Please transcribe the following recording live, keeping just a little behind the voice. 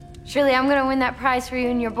Shirley, I'm gonna win that prize for you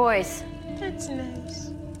and your boys. That's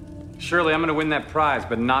nice. Shirley, I'm gonna win that prize,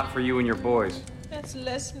 but not for you and your boys. That's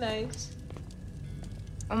less nice.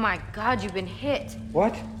 Oh my God, you've been hit.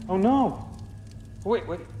 What? Oh no. Wait.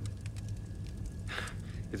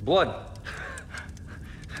 It's blood.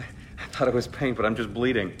 I thought it was pain, but I'm just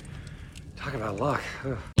bleeding. Talk about luck.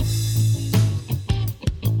 Ugh.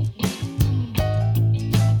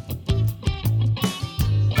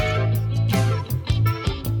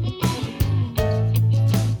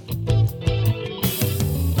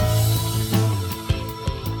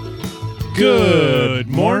 Good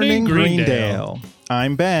morning, Greendale.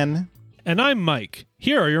 I'm Ben. And I'm Mike.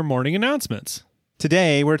 Here are your morning announcements.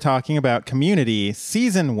 Today we're talking about Community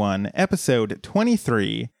Season 1, Episode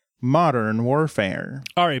 23, Modern Warfare.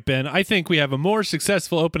 All right, Ben, I think we have a more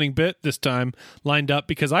successful opening bit this time lined up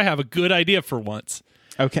because I have a good idea for once.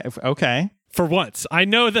 Okay. For once. I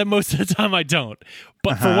know that most of the time I don't,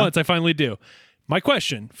 but for once I finally do. My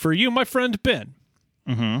question for you, my friend Ben.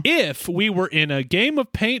 If we were in a game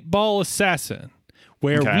of paintball assassin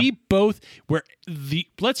where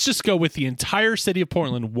let's just go with the entire city of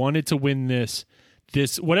Portland wanted to win this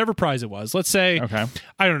whatever prize it was. Let's say,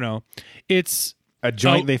 I don't know, it's a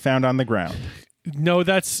joint they found on the ground. No,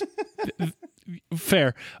 that's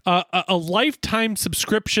fair. A lifetime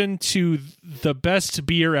subscription to the best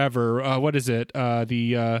beer ever. What is it?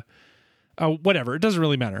 Whatever. It doesn't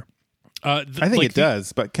really matter. I think it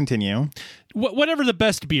does, but continue. Whatever the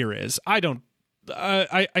best beer is, I don't.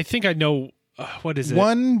 I think I know. What is it?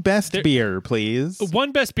 One best beer, please.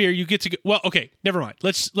 One best beer. You get to go. Well, okay, never mind.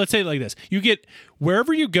 Let's say it like this: you get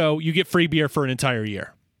wherever you go, you get free beer for an entire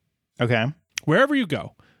year. Okay. Wherever you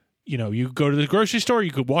go, you go to the grocery store,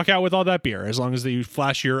 you could walk out with all that beer as long as you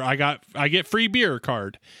flash your I get free beer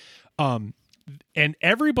card. And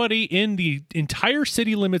everybody in the entire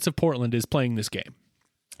city limits of Portland is playing this game.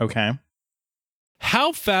 Okay.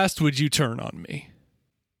 How fast would you turn on me?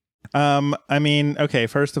 I mean, okay,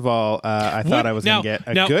 first of all, I thought I was going to get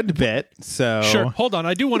a good bit, so... Sure, hold on.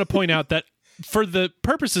 I do want to point out that for the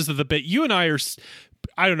purposes of the bit, you and I are,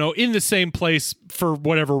 I don't know, in the same place for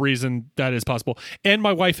whatever reason that is possible, and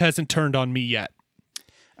my wife hasn't turned on me yet.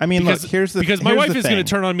 I mean, look, because my wife is going to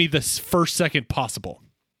turn on me the first second possible.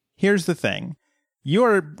 Here's the thing.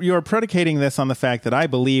 You're predicating this on the fact that I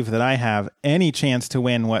believe that I have any chance to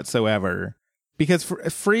win whatsoever. Because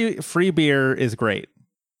free beer is great.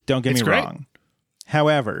 Don't get me wrong.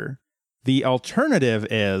 However, the alternative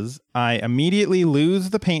is I immediately lose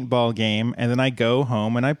the paintball game and then I go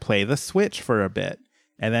home and I play the Switch for a bit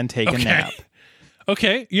and then take a nap.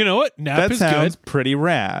 Okay, you know what? Nap is good. That sounds pretty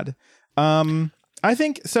rad. I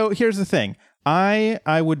think, so here's the thing.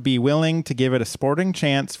 I would be willing to give it a sporting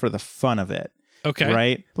chance for the fun of it. Okay.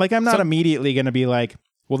 Right? Like, I'm not immediately going to be like,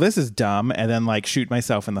 well, this is dumb, and then like shoot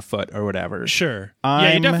myself in the foot or whatever. Sure.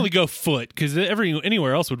 Yeah, you definitely go foot because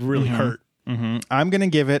anywhere else would really hurt. I'm going to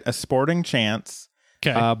give it a sporting chance.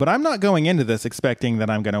 Okay. But I'm not going into this expecting that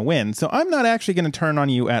I'm going to win. So I'm not actually going to turn on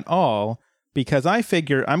you at all because I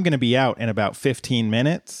figure I'm going to be out in about 15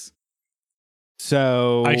 minutes.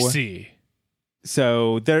 So I see.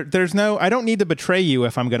 So there's no, I don't need to betray you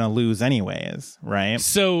if I'm going to lose anyways, right?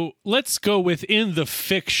 So let's go within the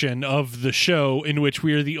fiction of the show in which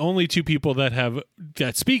we are the only two people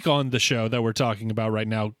that speak on the show that we're talking about right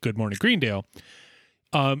now, Good Morning Greendale.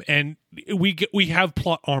 And we have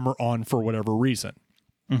plot armor on for whatever reason.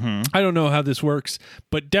 I don't know how this works,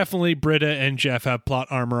 but definitely Britta and Jeff have plot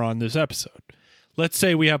armor on this episode. Let's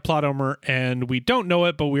say we have plot armor and we don't know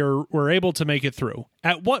it, but we're able to make it through.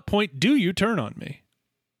 At what point do you turn on me?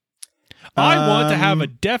 I want to have a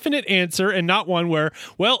definite answer and not one where,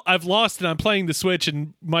 well, I've lost and I'm playing the Switch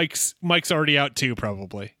and Mike's already out too,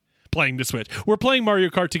 probably playing the Switch. We're playing Mario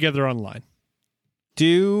Kart together online.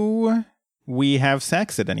 Do we have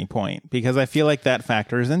sex at any point? Because I feel like that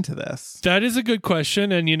factors into this. That is a good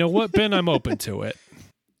question, and you know what, Ben, I'm open to it.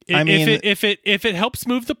 If it helps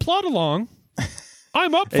move the plot along,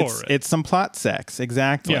 I'm up for it. It's some plot sex,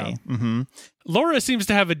 exactly. Yeah. Laura seems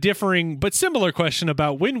to have a differing but similar question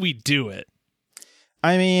about when we do it.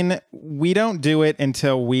 I mean, we don't do it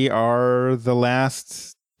until we are the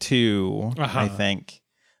last two, I think.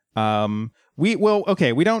 We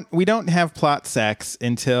don't have plot sex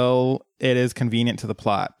until it is convenient to the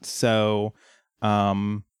plot. So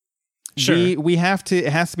sure. we have to,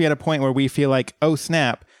 it has to be at a point where we feel like, oh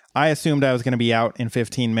snap, I assumed I was going to be out in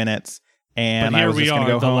 15 minutes and I was just going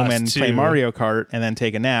to go home and play Mario Kart and then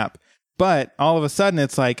take a nap. But all of a sudden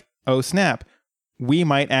it's like, oh snap, we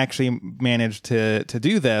might actually manage to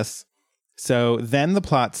do this. So then the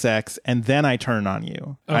plot sex, and then I turn on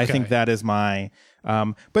you. Okay. I think that is my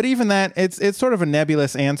But even that, it's sort of a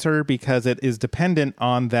nebulous answer because it is dependent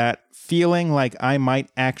on that feeling like I might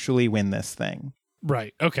actually win this thing.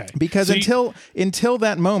 Right. Okay. Because So until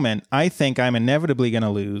that moment, I think I'm inevitably going to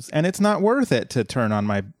lose, and it's not worth it to turn on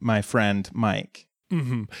my friend Mike.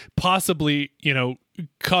 possibly,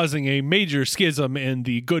 causing a major schism in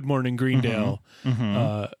the Good Morning Greendale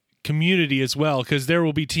community as well, because there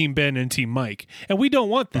will be Team Ben and Team Mike, and we don't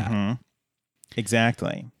want that.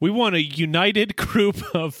 Exactly. We want a united group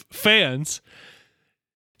of fans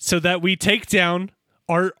so that we take down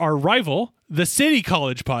our rival, the City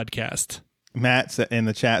College podcast. Matt in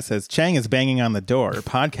the chat says, Chang is banging on the door.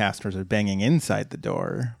 Podcasters are banging inside the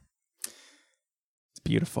door. It's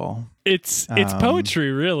beautiful. It's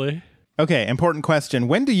poetry, really. Okay, important question.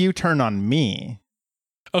 When do you turn on me?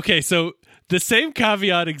 Okay, so the same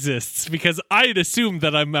caveat exists because I'd assume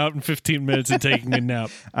that I'm out in 15 minutes and taking a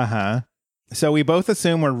nap. So we both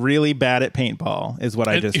assume we're really bad at paintball, is what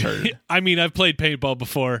I just heard. I mean, I've played paintball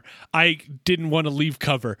before. I didn't want to leave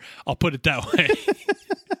cover. I'll put it that way.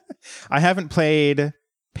 I haven't played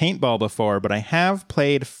paintball before, but I have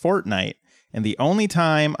played Fortnite. And the only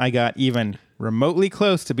time I got even remotely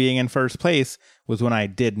close to being in first place was when I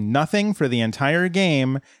did nothing for the entire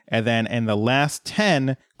game, and then in the last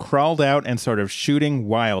 10, crawled out and sort of shooting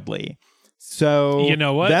wildly. So you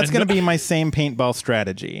know what? That's going to be my same paintball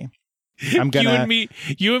strategy. I'm gonna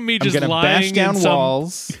you and me just lying bash down in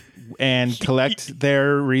walls and collect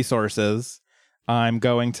their resources. I'm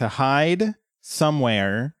going to hide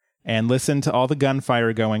somewhere and listen to all the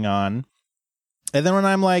gunfire going on. And then when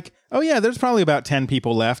I'm like, oh yeah, there's probably about 10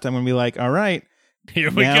 people left, I'm going to be like, all right,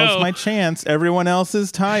 here we now's go. my chance. Everyone else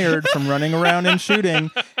is tired from running around and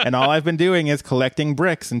shooting, and all I've been doing is collecting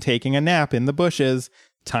bricks and taking a nap in the bushes.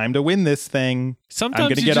 Time to win this thing. Sometimes I'm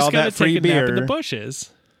gonna you get just all gotta that free take a nap in beer. the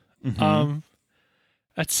bushes.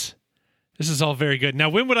 This is all very good. Now,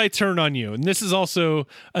 when would I turn on you? And this is also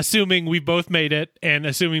assuming we both made it and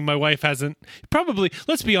assuming my wife hasn't. Probably,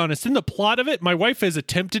 let's be honest, in the plot of it, my wife has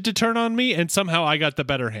attempted to turn on me and somehow I got the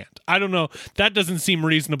better hand. I don't know. That doesn't seem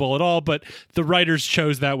reasonable at all, but the writers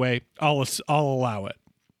chose that way. I'll allow it.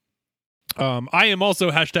 I am also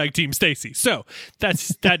hashtag Team Stacy. So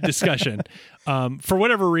that's that discussion. For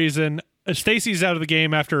whatever reason, Stacy's out of the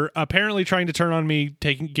game after apparently trying to turn on me,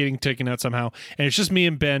 getting taken out somehow, and it's just me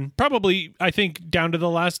and Ben. Probably, I think, down to the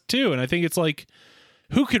last two, and I think it's like,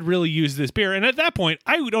 who could really use this beer? And at that point,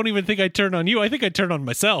 I don't even think I'd turn on you. I think I'd turn on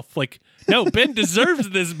myself. Like, no, Ben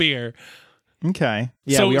deserves this beer. Okay.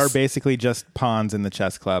 Yeah, So we are basically just pawns in the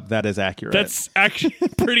chess club. That is accurate. That's actually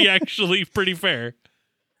pretty fair.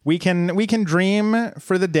 We can dream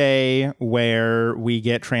for the day where we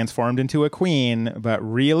get transformed into a queen, but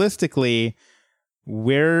realistically,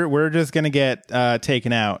 we're just gonna get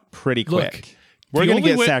taken out pretty quick. Look, we're gonna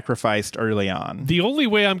get sacrificed early on. The only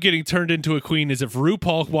way I'm getting turned into a queen is if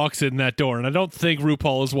RuPaul walks in that door, and I don't think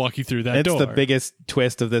RuPaul is walking through that door. It's the biggest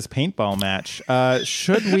twist of this paintball match.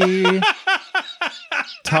 Should we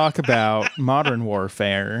talk about Modern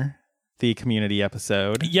Warfare, the community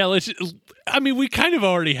episode? Yeah, we kind of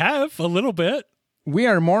already have a little bit. We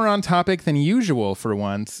are more on topic than usual for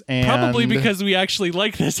once. And probably because we actually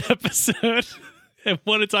like this episode and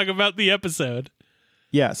want to talk about the episode.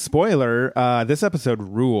 Yeah, spoiler, this episode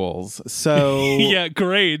rules. So yeah,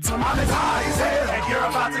 grades.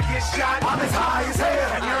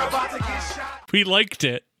 We liked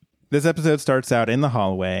it. This episode starts out in the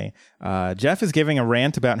hallway. Jeff is giving a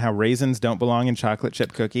rant about how raisins don't belong in chocolate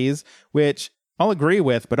chip cookies, which I'll agree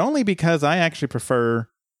with, but only because I actually prefer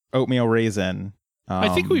oatmeal raisin. I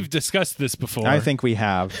think we've discussed this before. I think we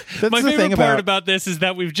have. That's My the favorite thing part about this is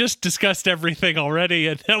that we've just discussed everything already,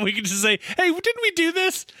 and now we can just say, hey, didn't we do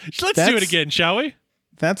this? Let's do it again, shall we?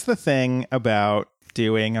 That's the thing about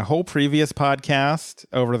doing a whole previous podcast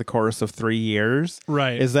over the course of 3 years.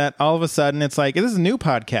 Right. Is that all of a sudden it's like, this is a new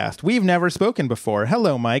podcast. We've never spoken before.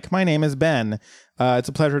 Hello, Mike. My name is Ben. It's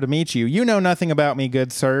a pleasure to meet you. You know nothing about me,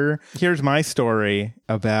 good sir. Here's my story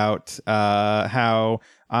about how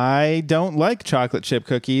I don't like chocolate chip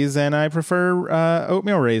cookies and I prefer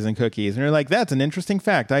oatmeal raisin cookies. And you're like, that's an interesting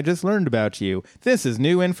fact I just learned about you. This is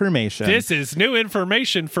new information. This is new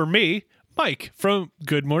information for me, Mike, from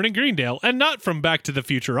Good Morning Greendale, and not from Back to the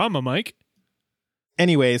Futurama, Mike.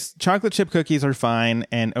 Anyways, chocolate chip cookies are fine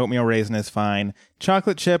and oatmeal raisin is fine.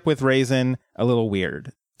 Chocolate chip with raisin, a little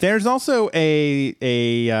weird. There's also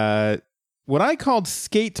a what I called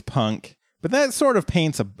skate punk, but that sort of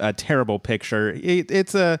paints a terrible picture.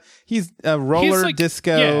 He's a roller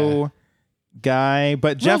disco guy,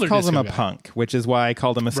 but Jeff calls him a punk, which is why I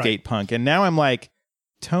called him a skate punk. And now I'm like,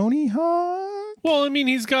 Tony Hawk? Well, I mean,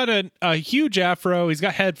 he's got a huge afro. He's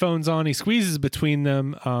got headphones on. He squeezes between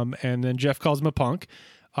them, and then Jeff calls him a punk.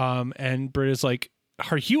 And Britta's like,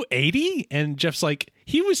 "Are you 80?" And Jeff's like,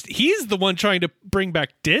 "He's the one trying to bring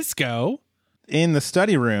back disco." In the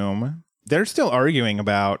study room, they're still arguing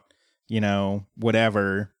about,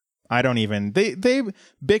 whatever. They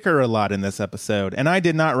bicker a lot in this episode, and I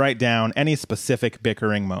did not write down any specific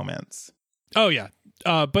bickering moments. Oh yeah.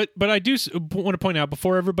 But I do want to point out,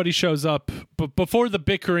 before everybody shows up, before the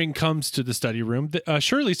bickering comes to the study room,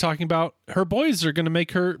 Shirley's talking about her boys are going to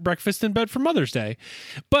make her breakfast in bed for Mother's Day.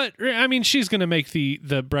 But I mean, she's going to make the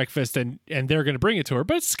breakfast and they're going to bring it to her,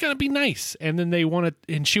 but it's going to be nice. And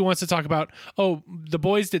then she wants to talk about, oh, the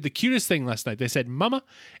boys did the cutest thing last night. They said, "Mama,"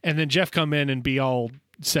 and then Jeff come in and be all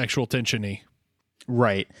sexual tension-y.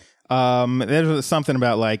 Right. There's something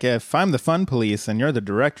about like, if I'm the fun police and you're the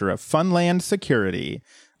director of Funland Security,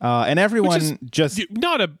 and everyone just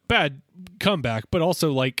not a bad comeback, but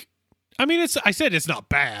also like, I mean, I said it's not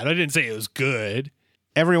bad. I didn't say it was good.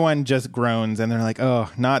 Everyone just groans and they're like, "Oh,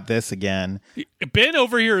 not this again." Ben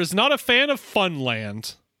over here is not a fan of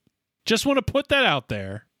Funland. Just want to put that out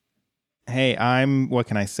there. Hey, what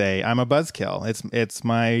can I say? I'm a buzzkill. It's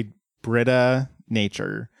my Britta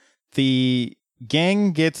nature. The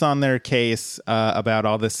gang gets on their case about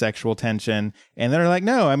all this sexual tension, and they're like,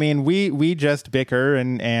 "No, I mean, we just bicker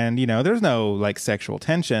and there's no like sexual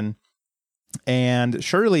tension." And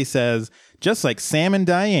Shirley says, "Just like Sam and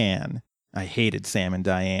Diane." I hated Sam and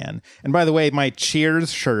Diane. And by the way, my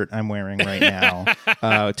Cheers shirt I'm wearing right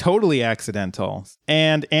now, totally accidental.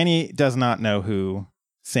 And Annie does not know who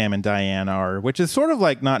Sam and Diane are, which is sort of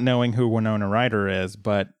like not knowing who Winona Ryder is,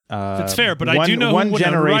 but that's fair. But I do know one who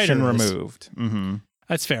generation Ryder removed. Mm-hmm.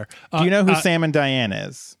 That's fair. Do you know who Sam and Diane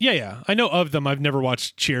is? Yeah. I know of them. I've never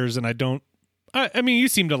watched Cheers, and I don't. I mean, you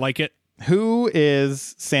seem to like it. Who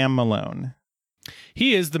is Sam Malone?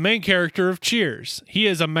 He is the main character of Cheers. He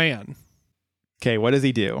is a man. Okay, what does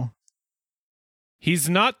he do? He's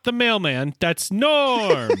not the mailman. That's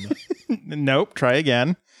Norm. Nope. Try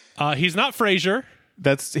again. He's not Frasier.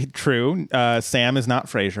 That's true. Sam is not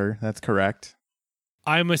Frasier. That's correct.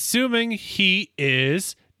 I'm assuming he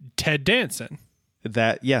is Ted Danson.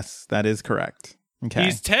 Yes, that is correct. Okay.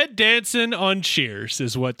 He's Ted Danson on Cheers,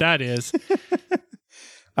 is what that is.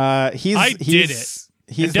 I did it.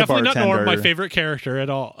 He's definitely the not Norm, my bartender. favorite character at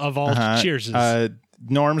all of all Cheers.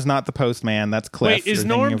 Norm's not the postman. That's Cliff. Wait, is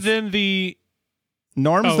Norm then the?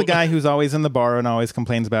 Norm's the guy who's always in the bar and always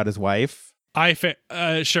complains about his wife.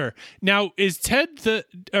 Sure. Now, is Ted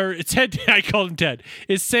Ted? I called him Ted.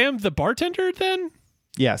 Is Sam the bartender then?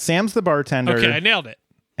 Yeah, Sam's the bartender. Okay, I nailed it.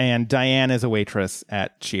 And Diane is a waitress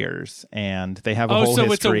at Cheers, and they have a whole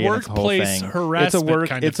history. It's a workplace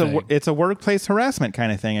harassment It's a workplace harassment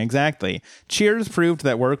kind of thing. Exactly. Cheers proved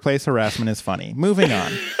that workplace harassment is funny. Moving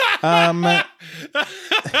on.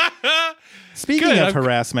 Speaking of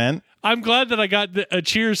harassment, I'm glad that I got a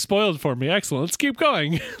Cheers spoiled for me. Excellent. Let's keep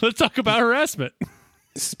going. Let's talk about harassment.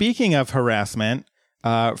 Speaking of harassment,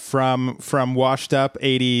 from washed up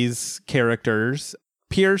 80s characters,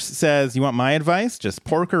 Pierce says, "You want my advice? Just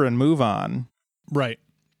pork her and move on." Right.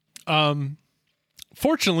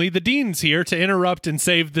 Fortunately, the dean's here to interrupt and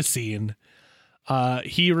save the scene.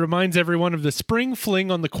 He reminds everyone of the spring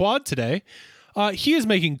fling on the quad today. He is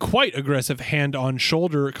making quite aggressive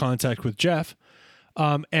hand-on-shoulder contact with Jeff.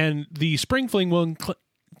 And the spring fling will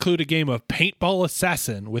include a game of Paintball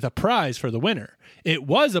Assassin with a prize for the winner. It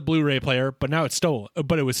was a Blu-ray player, but now it's stolen.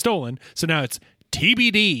 But it was stolen, so now it's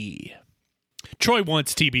TBD. Troy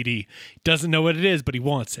wants TBD. Doesn't know what it is, but he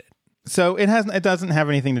wants it. So it doesn't have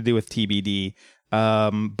anything to do with TBD.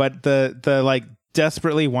 But the like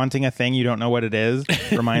desperately wanting a thing you don't know what it is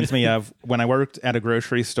reminds me of when I worked at a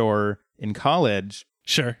grocery store in college.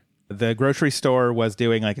 Sure. The grocery store was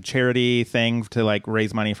doing like a charity thing to like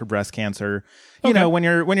raise money for breast cancer. You know, when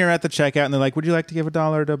you're at the checkout and they're like, "Would you like to give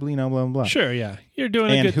 $1 to blah, blah, blah?" Sure, yeah. You're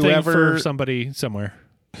doing a good thing for somebody somewhere.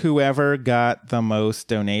 Whoever got the most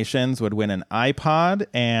donations would win an iPod,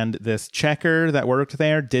 and this checker that worked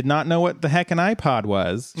there did not know what the heck an iPod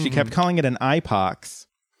was. She kept calling it an iPox.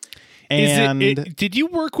 And did you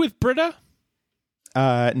work with Britta?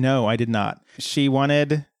 No, I did not. She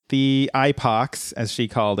wanted the iPox, as she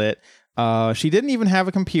called it. She didn't even have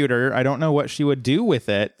a computer. I don't know what she would do with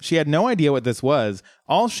it. She had no idea what this was.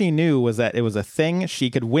 All she knew was that it was a thing she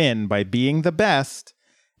could win by being the best.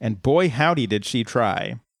 And boy, howdy, did she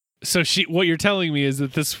try. So what you're telling me is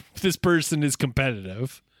that this person is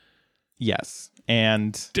competitive. Yes.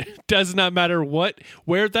 And does not matter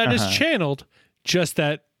where that is channeled, just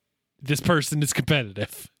that this person is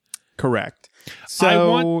competitive. Correct.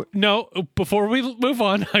 So before we move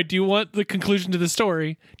on, I do want the conclusion to the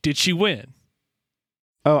story. Did she win?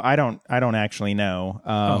 Oh, I don't actually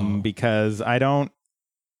know. Because I don't.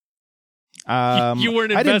 You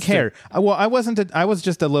weren't invested. I didn't care. Well, I wasn't. I was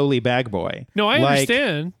just a lowly bag boy. No, I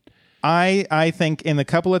understand. I think in the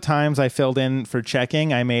couple of times I filled in for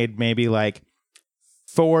checking, I made maybe like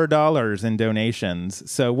 $4 in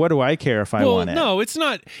donations. So what do I care if I won it? No, it's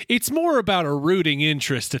not. It's more about a rooting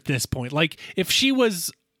interest at this point. Like if she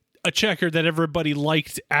was a checker that everybody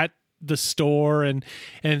liked at the store and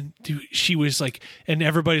she was like, and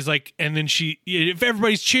everybody's like, and then if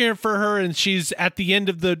everybody's cheering for her and she's at the end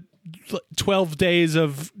of the 12 days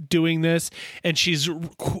of doing this and she's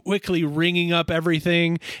quickly ringing up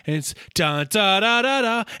everything and it's da da da da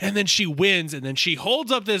da, and then she wins and then she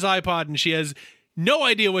holds up this iPod and she has no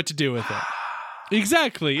idea what to do with it.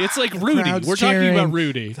 Exactly. It's like Rudy. We're talking about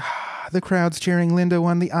Rudy. The crowd's cheering. Linda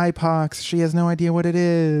won the iPox. She has no idea what it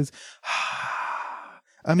is.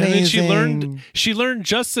 Amazing. And then she learned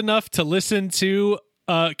just enough to listen to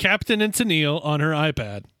Captain and Tennille on her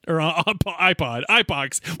iPad or iPod,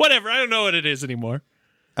 iPox, whatever. I don't know what it is anymore.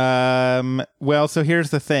 Well, so here's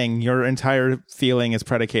the thing. Your entire feeling is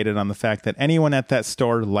predicated on the fact that anyone at that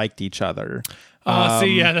store liked each other.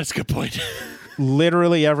 Yeah, that's a good point.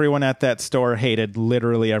 Literally everyone at that store hated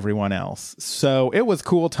literally everyone else. So it was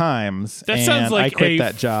cool times. That sounds like I quit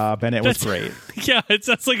that job and it was great. Yeah, it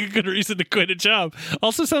sounds like a good reason to quit a job.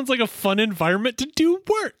 Also sounds like a fun environment to do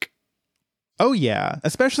work. Oh yeah,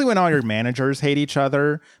 especially when all your managers hate each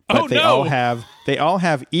other, but they all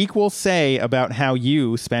have equal say about how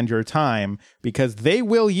you spend your time because they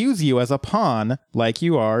will use you as a pawn like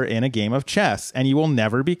you are in a game of chess and you will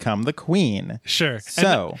never become the queen. Sure.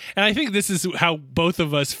 So, and I think this is how both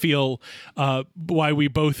of us feel, why we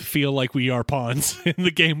both feel like we are pawns in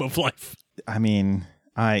the game of life. I mean,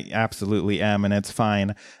 I absolutely am, and it's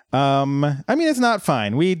fine. I mean, it's not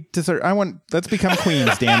fine. Let's become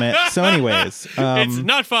queens, damn it. So anyways. It's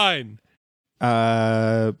not fine.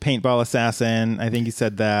 Paintball assassin. I think you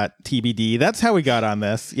said that. TBD. That's how we got on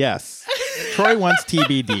this. Yes. Troy wants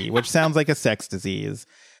TBD, which sounds like a sex disease.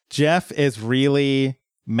 Jeff is really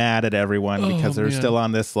mad at everyone because they're still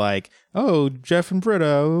on this like, oh, Jeff and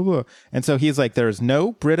Britta. And so he's like, there's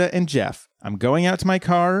no Britta and Jeff. I'm going out to my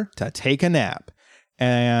car to take a nap.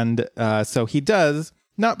 And so he does,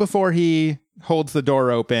 not before he holds the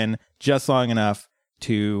door open just long enough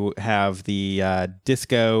to have the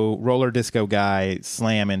roller disco guy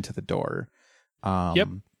slam into the door. Yep.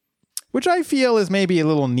 Which I feel is maybe a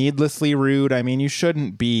little needlessly rude. I mean, you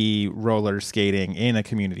shouldn't be roller skating in a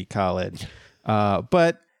community college.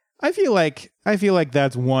 But I feel like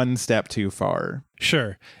that's one step too far.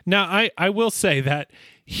 Sure. Now, I will say that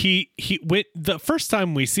he went the first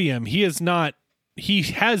time we see him, he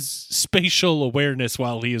has spatial awareness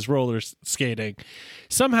while he is roller skating.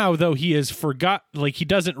 Somehow, though, he has he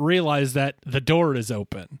doesn't realize that the door is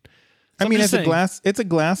open. So it's a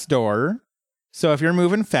glass door. So if you're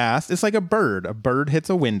moving fast, it's like a bird. A bird hits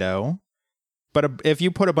a window. But if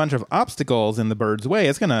you put a bunch of obstacles in the bird's way,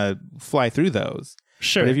 it's going to fly through those.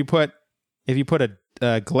 Sure. But if you put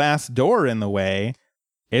a glass door in the way,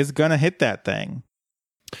 it's going to hit that thing.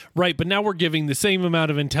 Right, but now we're giving the same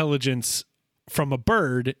amount of intelligence from a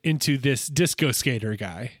bird into this disco skater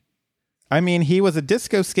guy. I mean, he was a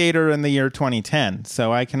disco skater in the year 2010,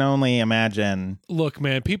 so I can only imagine. Look,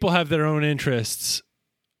 man, people have their own interests.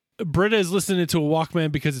 Britta is listening to a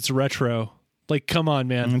Walkman because it's retro. Like, come on,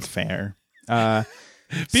 man. It's fair.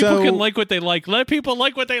 People can like what they like. Let people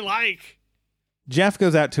like what they like. Jeff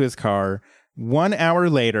goes out to his car. 1 hour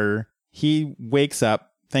later, he wakes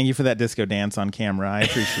up. Thank you for that disco dance on camera. I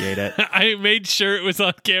appreciate it. I made sure it was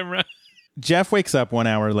on camera. Jeff wakes up 1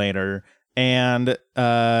 hour later, and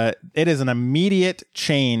it is an immediate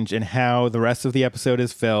change in how the rest of the episode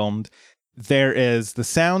is filmed. There is the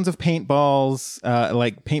sounds of paintballs,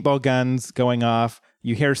 like paintball guns going off.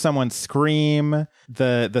 You hear someone scream.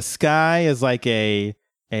 The sky is like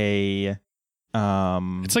it's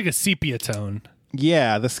like a sepia tone.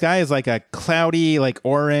 Yeah, the sky is like a cloudy, like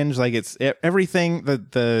orange, like it's everything.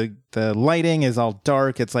 The lighting is all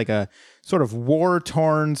dark. It's like a sort of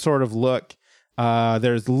war-torn sort of look.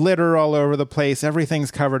 There's litter all over the place.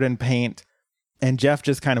 Everything's covered in paint. And Jeff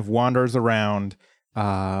just kind of wanders around,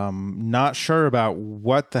 not sure about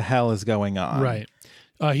what the hell is going on. Right.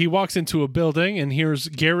 He walks into a building and hears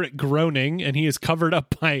Garrett groaning, and he is covered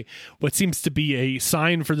up by what seems to be a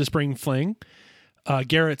sign for the spring fling.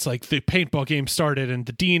 Garrett's like, the paintball game started, and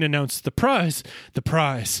the dean announced the prize,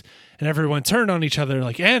 and everyone turned on each other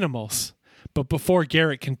like animals. But before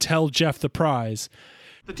Garrett can tell Jeff the prize,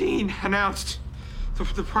 the dean announced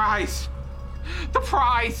the prize. The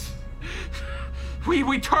prize!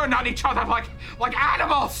 We turned on each other like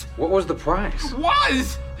animals! What was the prize?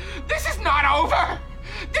 Was! This is not over!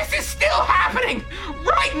 This is still happening!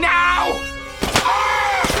 Right now!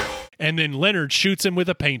 Ah! And then Leonard shoots him with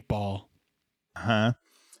a paintball.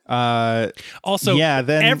 Also,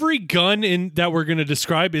 then every gun that we're going to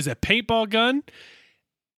describe is a paintball gun.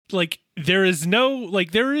 Like, there is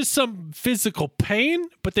some physical pain,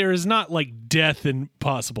 but there is not like death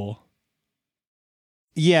impossible.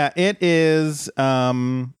 Yeah, it is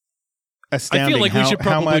astounding. I feel like we should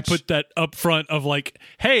probably put that up front of like,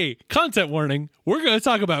 hey, content warning, we're going to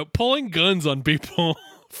talk about pulling guns on people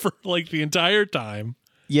for like the entire time.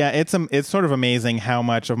 Yeah, it's sort of amazing how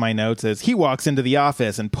much of my notes is he walks into the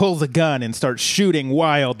office and pulls a gun and starts shooting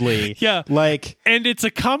wildly. Yeah. And it's a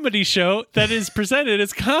comedy show that is presented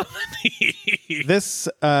as comedy. This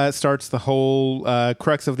starts the whole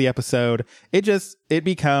crux of the episode. It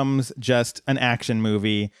becomes just an action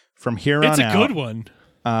movie from here on out. It's a good one.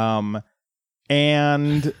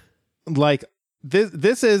 And like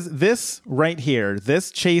this right here, this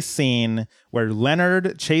chase scene where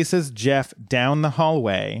Leonard chases Jeff down the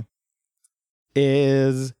hallway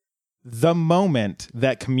is the moment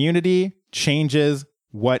that Community changes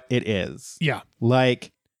what it is. Yeah.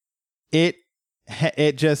 Like it's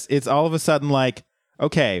all of a sudden like,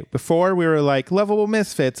 okay, before we were like lovable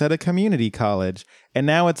misfits at a community college, and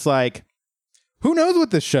now it's like, who knows what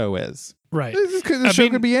this show is? Right. This show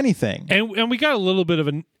could be anything. And we got a little bit of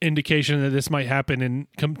an indication that this might happen in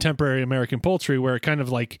contemporary American poultry, where it kind of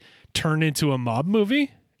like turned into a mob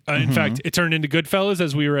movie. In fact, it turned into Goodfellas,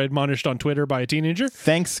 as we were admonished on Twitter by a teenager.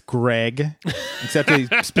 Thanks, Greg. Except he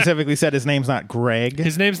specifically said his name's not Greg.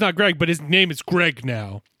 His name's not Greg, but his name is Greg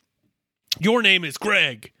now. Your name is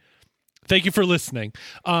Greg. Thank you for listening.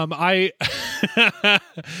 But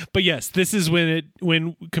yes, this is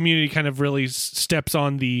when Community kind of really steps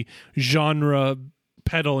on the genre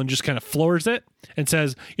pedal and just kind of floors it and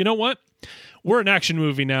says, you know what? We're an action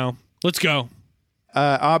movie now. Let's go.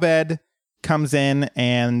 Abed comes in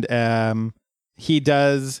and he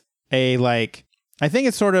does a like, I think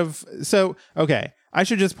it's sort of, so, okay. I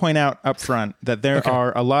should just point out up front that there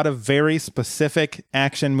are a lot of very specific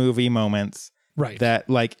action movie moments. Right. That,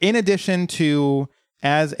 like, in addition to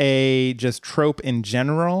as a just trope in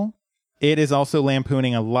general, it is also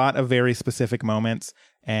lampooning a lot of very specific moments,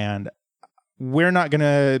 and we're not going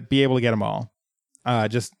to be able to get them all.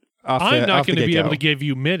 Just off I'm the not going to be get-go. able to give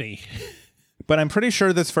you many. But I'm pretty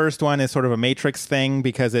sure this first one is sort of a Matrix thing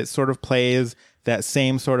because it sort of plays that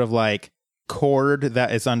same sort of, like, chord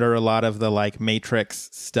that is under a lot of the, like, Matrix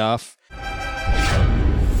stuff.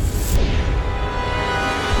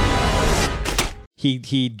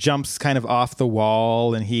 He jumps kind of off the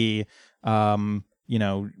wall and he,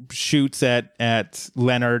 shoots at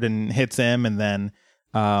Leonard and hits him. And then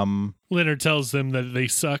Leonard tells them that they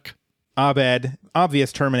suck. Abed,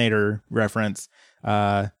 obvious Terminator reference,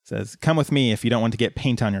 says, "Come with me if you don't want to get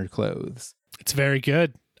paint on your clothes." It's very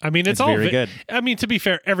good. I mean, it's all very good. I mean, to be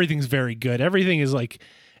fair, everything's very good. Everything is like,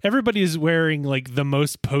 everybody is wearing like the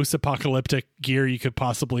most post-apocalyptic gear you could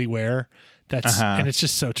possibly wear. And it's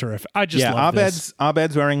just so terrific. I just love this.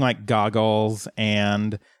 Abed's wearing like goggles,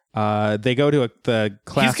 and they go to the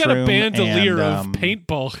classroom. He's got a bandolier of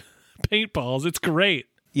paintballs. It's great.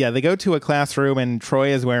 Yeah, they go to a classroom, and Troy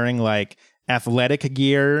is wearing like athletic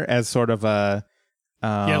gear as sort of a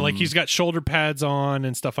like he's got shoulder pads on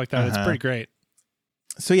and stuff like that. It's pretty great.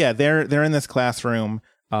 So yeah, they're in this classroom.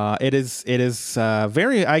 It is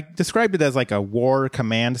very. I described it as like a war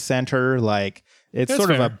command center, like. It's That's sort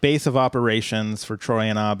fair. of a base of operations for Troy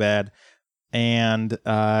and Abed, and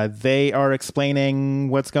they are explaining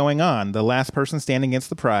what's going on. The last person standing gets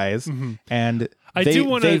the prize, and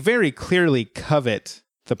they very clearly covet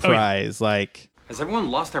the prize. Like, has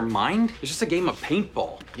everyone lost their mind? It's just a game of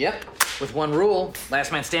paintball. Yep, with one rule: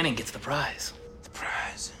 last man standing gets the prize. The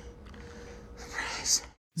prize.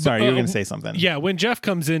 Sorry, you were going to say something. Yeah, when Jeff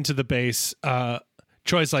comes into the base,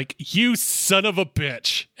 Troy's like, "You son of a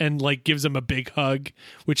bitch," and like gives him a big hug,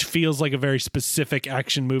 which feels like a very specific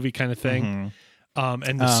action movie kind of thing.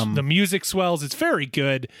 The music swells. It's very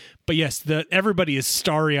good. But yes, everybody is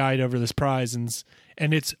starry-eyed over this prize,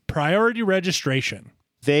 and it's priority registration.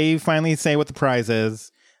 They finally say what the prize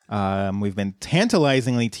is. We've been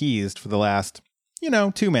tantalizingly teased for the last,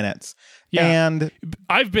 2 minutes. Yeah. And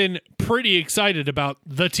I've been pretty excited about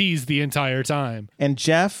the tease the entire time. And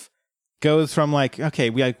Jeff goes from like, okay,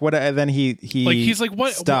 we like what, and then he's like,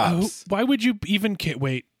 what? Stops. Why would you even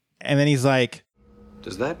wait? And then he's like,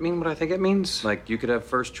 does that mean what I think it means? Like you could have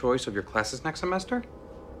first choice of your classes next semester?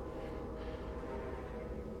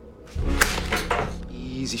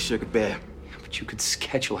 Easy, sugar bear. But you could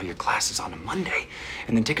schedule all your classes on a Monday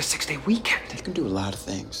and then take a 6-day weekend. You can do a lot of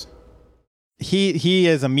things. He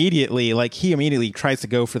immediately tries to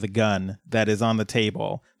go for the gun that is on the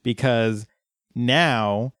table, because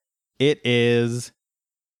now it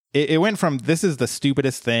went from this is the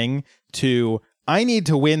stupidest thing to I need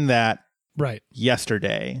to win that Right.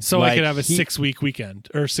 yesterday. So I could have a 6-week weekend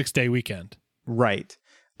or 6-day weekend. Right.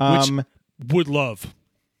 Which would love.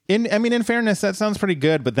 In fairness, that sounds pretty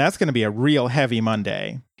good, but that's going to be a real heavy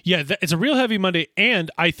Monday. Yeah, it's a real heavy Monday,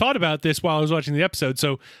 and I thought about this while I was watching the episode,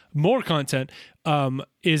 so more content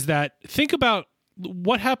is that think about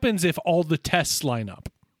what happens if all the tests line up.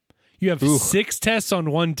 You have 6 tests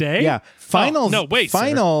on one day? Yeah, finals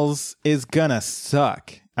sir. is going to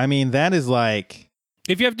suck. I mean, that is like...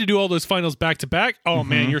 If you have to do all those finals back-to-back,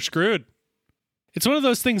 man, you're screwed. It's one of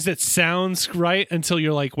those things that sounds right until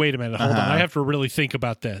you're like, wait a minute, hold on, I have to really think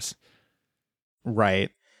about this. Right.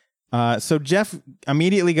 So Jeff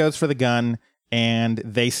immediately goes for the gun, and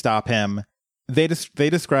they stop him. They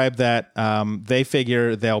describe that they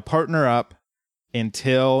figure they'll partner up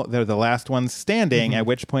until they're the last ones standing, at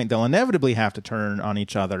which point they'll inevitably have to turn on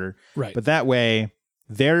each other. Right. But that way,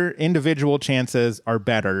 their individual chances are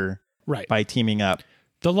better by teaming up.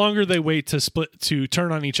 The longer they wait to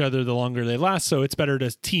turn on each other, the longer they last. So it's better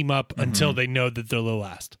to team up until they know that they're the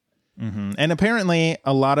last. And apparently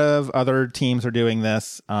a lot of other teams are doing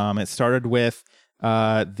this. It started with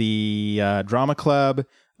the drama club,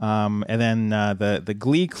 and then the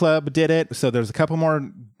Glee club did it. So there's a couple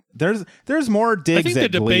more. There's more digs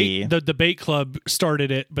at Glee. The debate club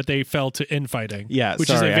started it, but they fell to infighting. Yeah,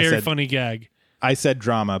 which is a very funny gag. I said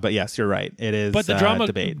drama, but yes, you're right. It is. But the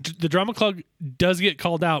drama club does get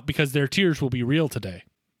called out because their tears will be real today.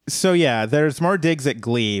 So yeah, there's more digs at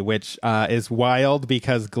Glee, which is wild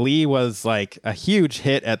because Glee was like a huge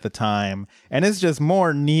hit at the time, and it's just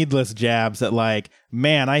more needless jabs at like,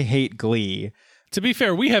 man, I hate Glee. To be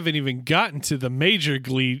fair, we haven't even gotten to the major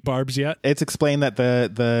Glee barbs yet. It's explained that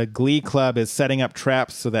the Glee club is setting up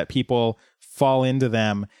traps so that people fall into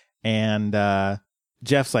them, and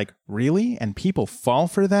Jeff's like, really? And people fall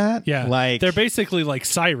for that? Yeah, like they're basically like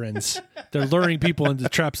sirens. They're luring people into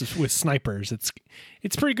traps with snipers.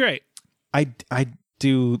 It's pretty great. I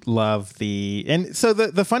do love and so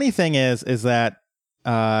the funny thing is that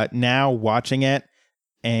now watching it,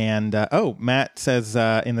 and Matt says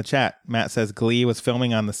in the chat, Matt says Glee was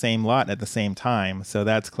filming on the same lot at the same time, so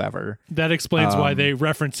that's clever. That explains why they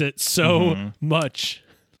reference it so much.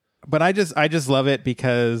 But I just love it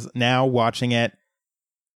because now watching it,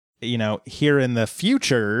 here in the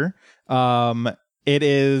future,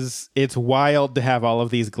 it's wild to have all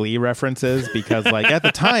of these Glee references because like at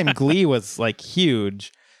the time Glee was like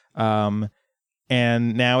huge, and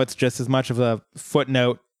now it's just as much of a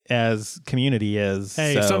footnote as Community is.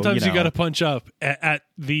 Hey, so, sometimes you got to punch up at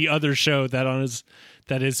the other show that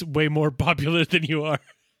is way more popular than you are.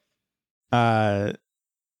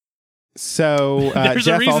 So there's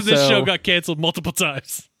Jeff a reason this also, show got canceled multiple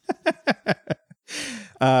times.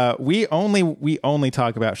 We only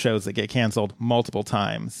talk about shows that get canceled multiple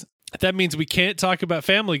times. That means we can't talk about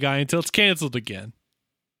Family Guy until it's canceled again.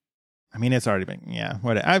 I mean, it's already been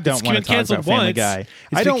I don't want to talk about Family once. Guy.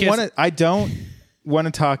 I don't want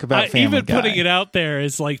to talk about Family even Guy. Putting it out there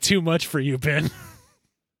is like too much for you, Ben.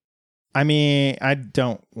 I mean, I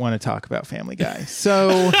don't want to talk about Family Guy.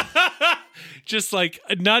 So just like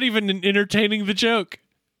not even entertaining the joke.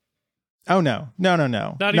 Oh, no. Not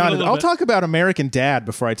even I'll talk about American Dad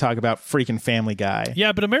before I talk about freaking Family Guy.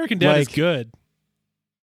 Yeah, but American Dad is good.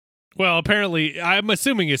 Well, apparently, I'm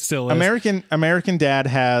assuming it still is. American Dad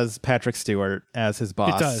has Patrick Stewart as his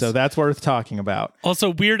boss. It does. So that's worth talking about.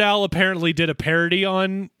 Also, Weird Al apparently did a parody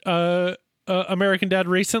on American Dad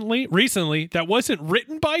recently that wasn't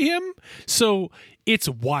written by him. So it's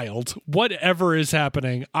wild. Whatever is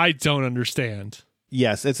happening, I don't understand.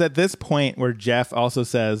 Yes, it's at this point where Jeff also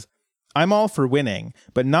says, I'm all for winning,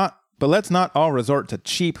 but let's not all resort to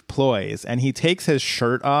cheap ploys. And he takes his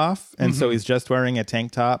shirt off, and so he's just wearing a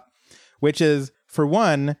tank top, which is, for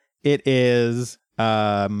one, it is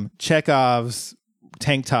Chekhov's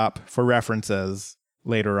tank top for references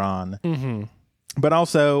later on. Mm-hmm. But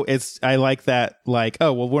also, I like that, like,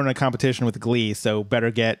 oh, well, we're in a competition with Glee, so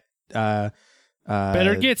better get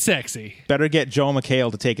sexy. Better get Joel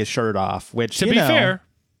McHale to take his shirt off, which, to be fair,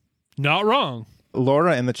 not wrong.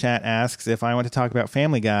 Laura in the chat asks if I want to talk about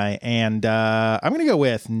Family Guy, and I'm going to go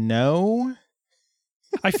with no.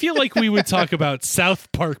 I feel like we would talk about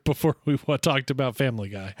South Park before we talked about Family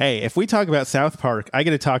Guy. Hey, if we talk about South Park, I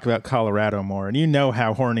get to talk about Colorado more, and you know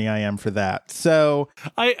how horny I am for that. So,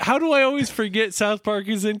 How do I always forget South Park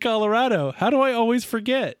is in Colorado? How do I always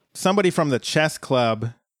forget? somebody from the chess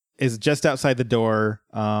club is just outside the door,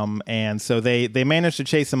 and so they manage to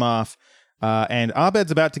chase him off, and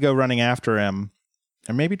Abed's about to go running after him.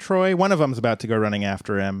 Or maybe Troy, one of them's about to go running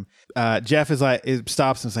after him. Jeff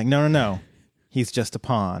stops and is like, no. He's just a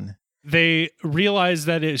pawn. They realize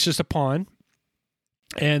that it's just a pawn,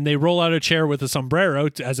 and they roll out a chair with a sombrero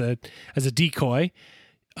as a decoy,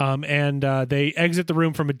 and they exit the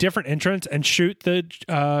room from a different entrance and shoot the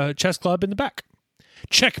chess club in the back.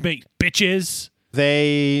 Checkmate, bitches.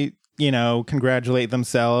 They, congratulate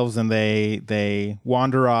themselves, and they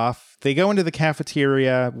wander off. They go into the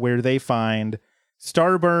cafeteria where they find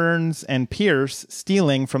Starburns and Pierce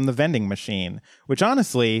stealing from the vending machine, which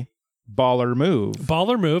honestly... Baller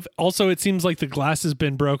move. Also, it seems like the glass has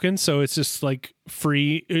been broken, so it's just like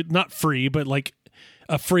free, not free, but like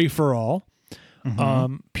a free for all.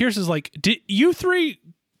 Mm-hmm. Pierce is like, "Did you three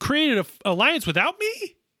create an alliance without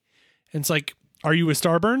me?" And it's like, "Are you with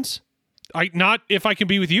Starburns? Not if I can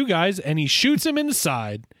be with you guys." And he shoots him in the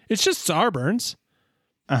side. It's just Starburns.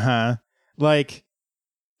 Like,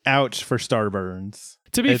 ouch for Starburns.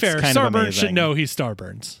 To be fair, Starburns should know he's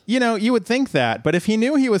Starburns. You would think that, but if he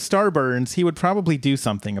knew he was Starburns, he would probably do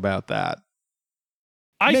something about that.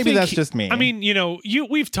 Maybe that's just me. I mean,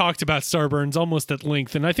 we've talked about Starburns almost at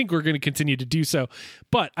length, and I think we're going to continue to do so.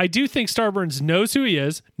 But I do think Starburns knows who he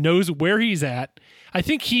is, knows where he's at. I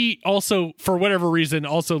think he also, for whatever reason,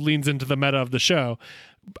 also leans into the meta of the show.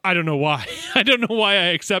 I don't know why. I don't know why I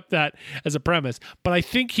accept that as a premise, but I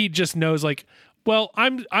think he just knows, like, well,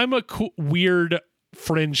 I'm a weird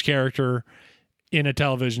fringe character in a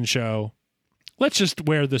television show. Let's just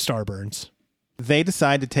wear the Starburns. They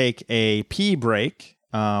decide to take a pee break.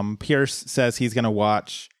 Pierce says he's going to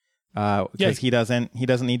watch because he doesn't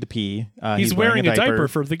need to pee. He's wearing a diaper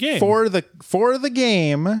for the game. For the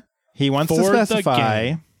game, he wants to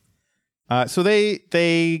specify. So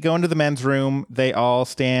they go into the men's room. They all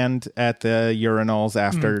stand at the urinals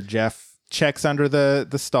after Jeff checks under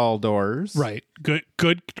the stall doors. Right.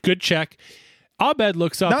 Good check. Abed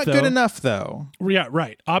looks up. Not good enough, though. Yeah,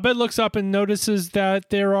 right. Abed looks up and notices that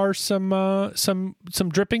there are some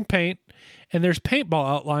dripping paint, and there's paintball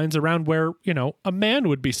outlines around where a man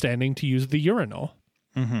would be standing to use the urinal.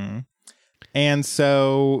 Mm-hmm. And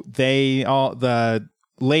so the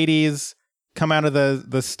ladies come out of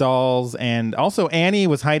the stalls, and also Annie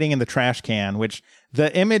was hiding in the trash can, which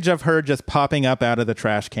the image of her just popping up out of the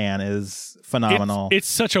trash can is phenomenal. It's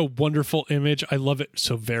such a wonderful image. I love it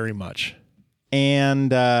so very much.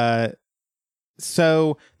 And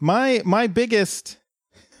so my biggest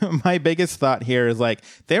thought here is, like,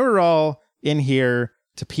 they were all in here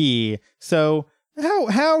to pee. So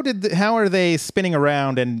how are they spinning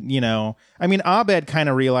around? And I mean, Abed kind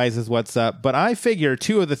of realizes what's up, but I figure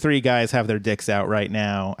 2 of the 3 guys have their dicks out right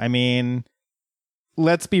now. I mean,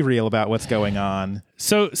 let's be real about what's going on.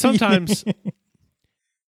 So sometimes,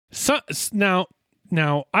 now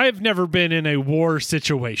I've never been in a war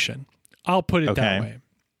situation. I'll put it that way.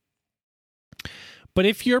 But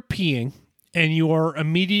if you're peeing and you are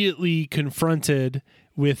immediately confronted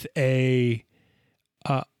with an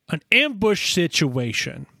ambush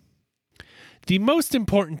situation, the most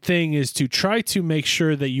important thing is to try to make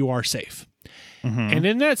sure that you are safe. Mm-hmm. And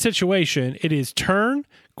in that situation, it is turn,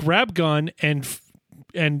 grab gun,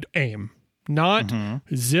 and aim. Not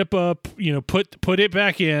zip up, put it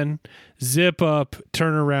back in, zip up,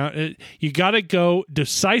 turn around. You got to go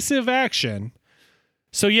decisive action.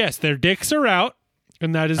 So yes, their dicks are out,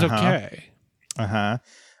 and that is okay.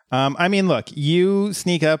 I mean, look, you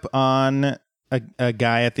sneak up on a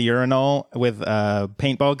guy at the urinal with a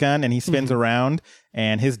paintball gun, and he spins around,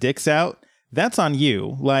 and his dick's out. That's on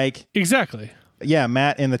you. Like, exactly. Yeah,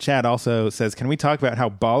 Matt in the chat also says, can we talk about how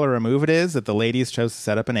baller a move it is that the ladies chose to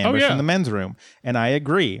set up an ambush in the men's room? And I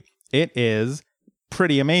agree. It is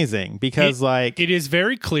pretty amazing because it is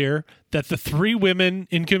very clear that the 3 women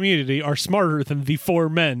in Community are smarter than the 4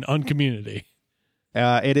 men on Community.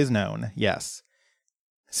 It is known, yes.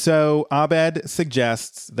 So Abed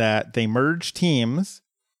suggests that they merge teams,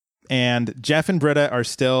 and Jeff and Britta are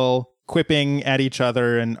still quipping at each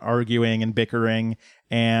other and arguing and bickering,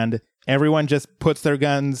 and everyone just puts their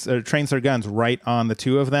guns or trains their guns right on the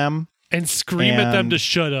 2 of them. And scream at them to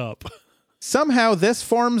shut up. Somehow this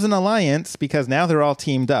forms an alliance because now they're all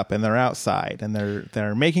teamed up and they're outside and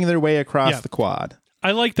they're making their way across the quad.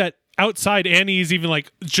 I like that outside Annie's even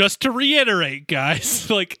like, just to reiterate, guys,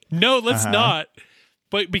 like, no, let's not.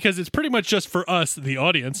 but because it's pretty much just for us, the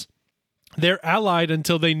audience. They're allied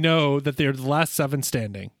until they know that they're the last 7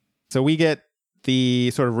 standing. So we get the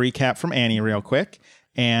sort of recap from Annie real quick,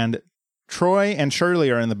 and Troy and Shirley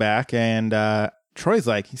are in the back, and Troy's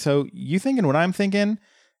like, so you thinking what I'm thinking?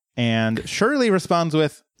 And Shirley responds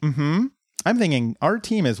with, I'm thinking our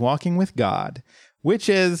team is walking with God, which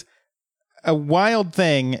is a wild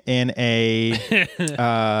thing in a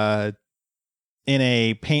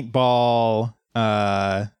paintball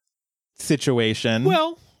situation.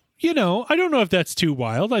 Well, I don't know if that's too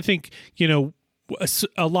wild. I think,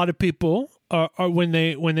 a lot of people are when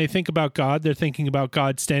they think about God, they're thinking about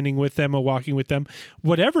God standing with them or walking with them,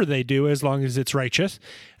 whatever they do, as long as it's righteous.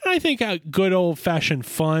 And I think a good old-fashioned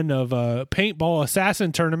fun of a paintball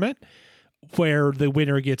assassin tournament where the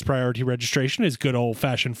winner gets priority registration is good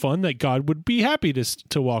old-fashioned fun that God would be happy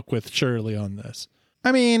to walk with Shirley on this.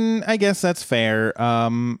 I mean, I guess that's fair.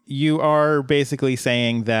 You are basically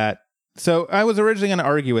saying that. So I was originally going to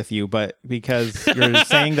argue with you, but because you're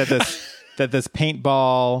saying that this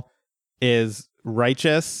paintball is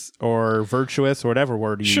righteous or virtuous or whatever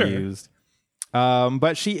word you used.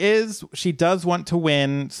 But she does want to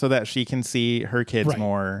win so that she can see her kids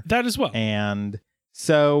more. That as well. And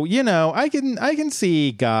so, I can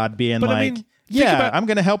see God being I'm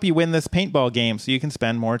going to help you win this paintball game so you can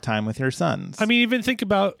spend more time with your sons. I mean, even think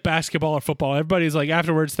about basketball or football. Everybody's like,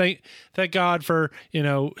 afterwards, thank God for,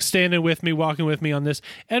 standing with me, walking with me on this.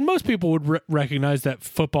 And most people would recognize that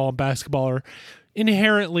football and basketball are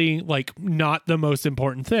inherently like not the most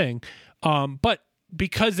important thing. But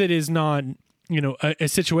because it is not, a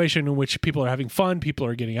situation in which people are having fun, people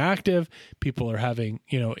are getting active, people are having,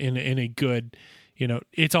 in a good,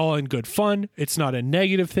 it's all in good fun. It's not a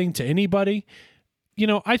negative thing to anybody.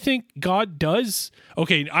 I think God does.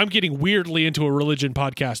 Okay, I'm getting weirdly into a religion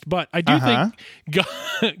podcast, but I do think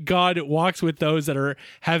God walks with those that are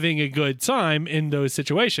having a good time in those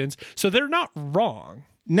situations. So they're not wrong.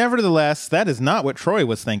 Nevertheless, that is not what Troy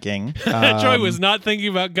was thinking. Troy was not thinking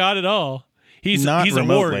about God at all. He's a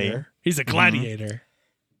warrior. He's a gladiator.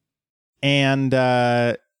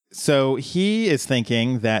 And so he is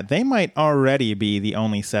thinking that they might already be the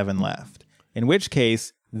only 7 left, in which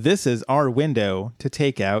case this is our window to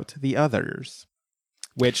take out the others,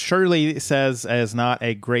 which Shirley says is not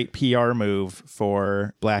a great PR move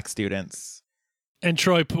for black students. And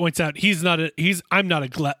Troy points out I'm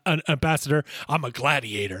not an ambassador, I'm a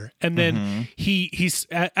gladiator. And then he's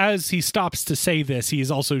as he stops to say this, he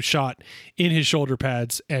is also shot in his shoulder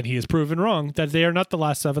pads, and he is proven wrong that they are not the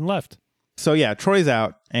last 7 left. So yeah, Troy's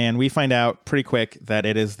out, and we find out pretty quick that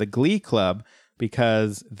it is the Glee Club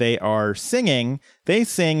because they are singing. They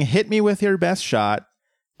sing "Hit Me With Your Best Shot,"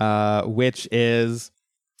 which is,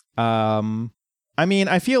 I mean,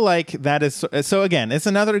 I feel like that is so. Again, it's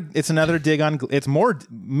another dig on. It's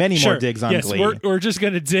many more digs on Glee. Yes, we're just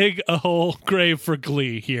gonna dig a whole grave for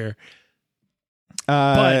Glee here.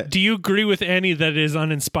 But do you agree with Annie that it is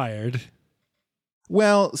uninspired?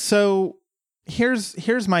 Well, so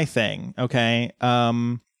here's my thing, okay?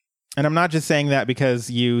 And I'm not just saying that because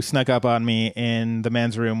you snuck up on me in the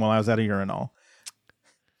men's room while I was at a urinal.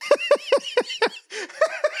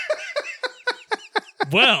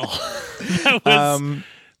 Well,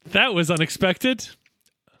 that was unexpected.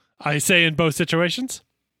 I say in both situations.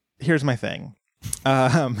 Here's my thing.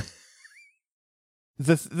 The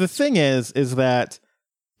thing is that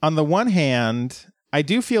on the one hand, I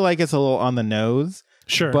do feel like it's a little on the nose.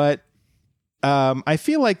 Sure. But I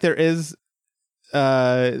feel like there's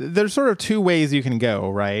sort of 2 ways you can go,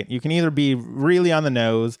 right? You can either be really on the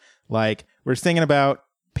nose, like we're singing about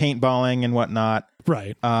paintballing and whatnot.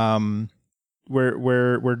 Right.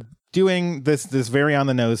 We're doing this very on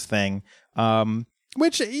the nose thing,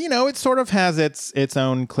 which it sort of has its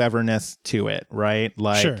own cleverness to it, right?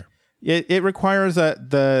 Like, sure. It requires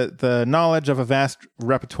the knowledge of a vast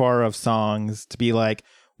repertoire of songs to be like,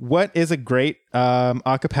 what is a great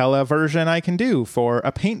a cappella version I can do for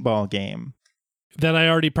a paintball game that I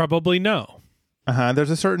already probably know. There's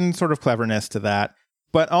a certain sort of cleverness to that,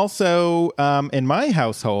 but also in my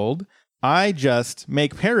household, I just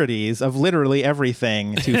make parodies of literally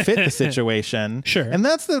everything to fit the situation. Sure. And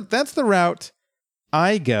that's the route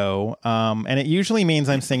I go. And it usually means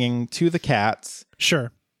I'm singing to the cats.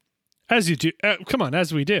 Sure. As you do. Come on,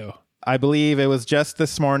 as we do. I believe it was just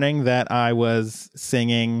this morning that I was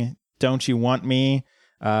singing Don't You Want Me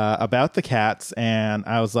about the cats. And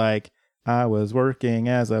I was like, I was working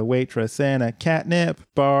as a waitress in a catnip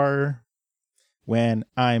bar when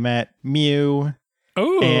I met Mew.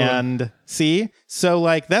 Oh, and see, so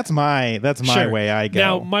like that's my way I go.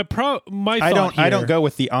 Now my I don't go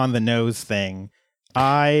with the on the nose thing.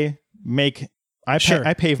 I make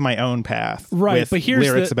I pave my own path, Right, with but here's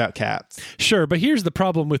lyrics the- about cats. Sure, but here's the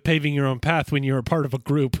problem with paving your own path when you're a part of a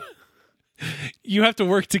group. You have to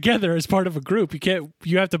work together as part of a group.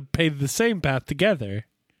 You have to pave the same path together.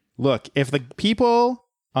 Look, if the people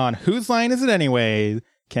on Whose Line Is It Anyway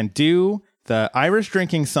can do the Irish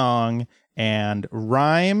drinking song and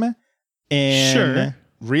rhyme in Sure.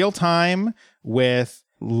 real time with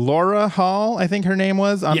Laura Hall, I think her name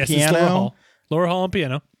was, on Yes, it's piano. Laura Hall. Laura Hall on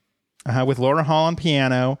piano. With Laura Hall on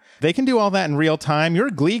piano. They can do all that in real time. Your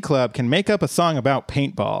Glee Club can make up a song about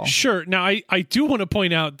paintball. Sure. Now, I do want to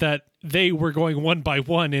point out that they were going one by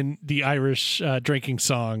one in the Irish drinking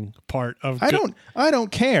song part of. I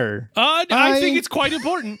don't care. I think it's quite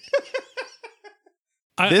important.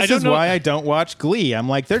 This is why I don't watch Glee. I'm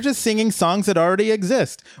like, they're just singing songs that already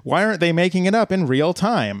exist. Why aren't they making it up in real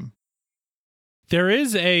time? There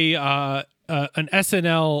is an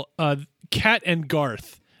SNL Cat and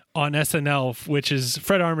Garth on SNL, which is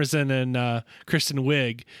Fred Armisen and Kristen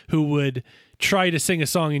Wiig, who would try to sing a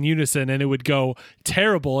song in unison, and it would go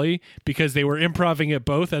terribly because they were improvising it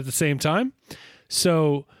both at the same time.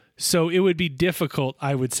 So it would be difficult,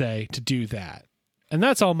 I would say, to do that. And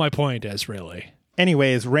that's all my point is, really.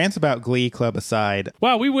 Anyways, rants about Glee Club aside,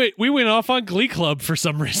 Wow, we went off on Glee Club for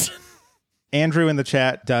some reason. Andrew in the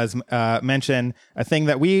chat does mention a thing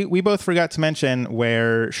that we both forgot to mention,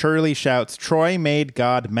 where Shirley shouts, "Troy made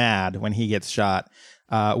God mad" when he gets shot,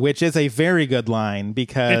 which is a very good line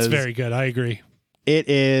because It's very good. I agree. it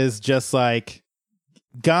is just like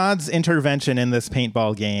God's intervention in this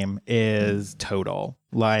paintball game is total.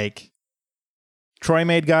 Like, Troy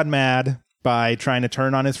made God mad by trying to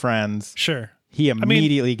turn on his friends. Sure. He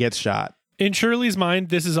immediately gets shot. In Shirley's mind,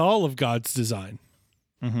 this is all of God's design.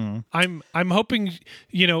 Mm-hmm. I'm hoping,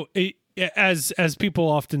 as people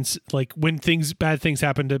often like when bad things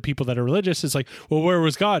happen to people that are religious, it's like, well, where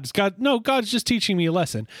was God? God's just teaching me a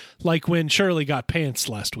lesson. Like when Shirley got pants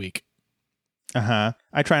last week. I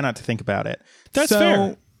try not to think about it. That's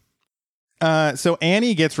fair. So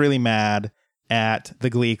Annie gets really mad at the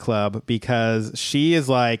Glee Club because she is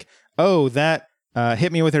like, oh, that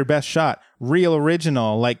hit me with her best shot. Real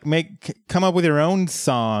original. Like, come up with your own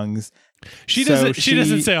songs. She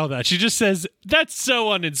doesn't say all that. She just says that's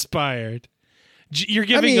so uninspired. You're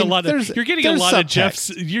giving a lot of Jeff's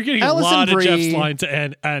line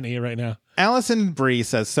to Annie right now. Allison Brie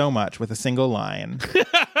says so much with a single line.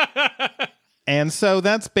 And so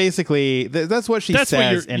that's basically that's what she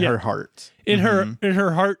says in her heart. In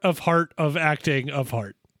her heart of acting of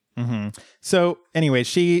heart. Mm-hmm. So anyway,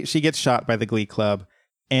 she gets shot by the Glee Club.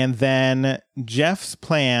 And then Jeff's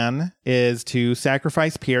plan is to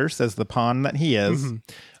sacrifice Pierce as the pawn that he is.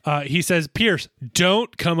 Mm-hmm. He says, Pierce,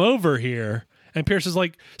 don't come over here. And Pierce is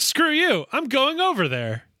like, screw you. I'm going over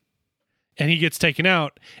there. And he gets taken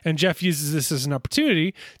out. And Jeff uses this as an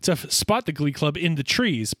opportunity to spot the Glee Club in the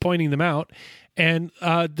trees, pointing them out. And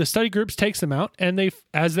the study groups takes them out. And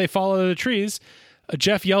as they follow the trees,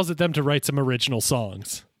 Jeff yells at them to write some original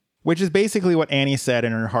songs. Which is basically what Annie said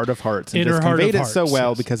in her heart of hearts. And just conveyed it so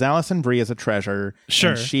well because Allison Brie is a treasure.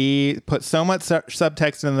 Sure. And she put so much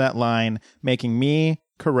subtext into that line, making me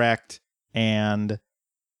correct and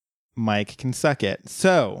Mike can suck it.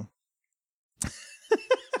 So.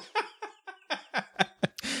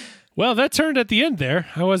 Well, that turned at the end there.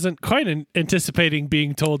 I wasn't quite anticipating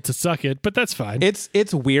being told to suck it, but that's fine.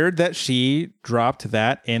 It's weird that she dropped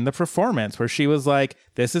that in the performance where she was like,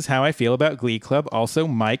 this is how I feel about Glee Club. Also,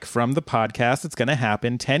 Mike from the podcast, it's going to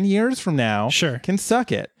happen 10 years from now, can suck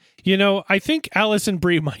it. I think Allison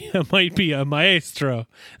Brie might be a maestro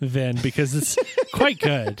then because it's quite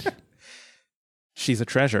good. She's a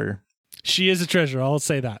treasure. She is a treasure. I'll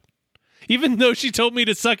say that. Even though she told me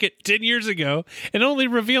to suck it 10 years ago and only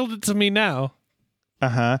revealed it to me now.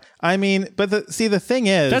 I mean, but the thing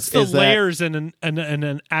is... That's the layers in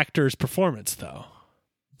an actor's performance, though.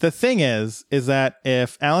 The thing is that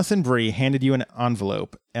if Allison Brie handed you an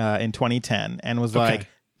envelope in 2010 and was like,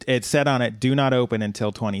 it said on it, do not open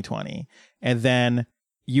until 2020. And then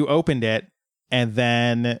you opened it and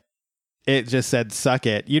then it just said, suck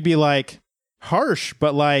it. You'd be like, harsh,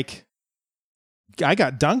 but like... I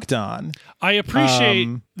got dunked on. I appreciate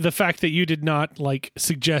the fact that you did not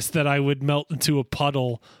suggest that I would melt into a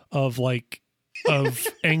puddle of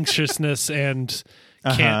anxiousness and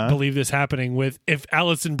can't believe this happening if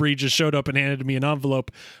Allison Brie just showed up and handed me an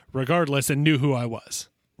envelope regardless and knew who I was.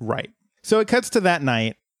 Right. So it cuts to that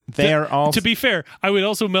night. They are all... To be fair, I would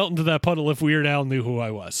also melt into that puddle if Weird Al knew who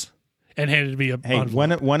I was and handed me a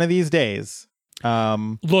envelope. One of these days...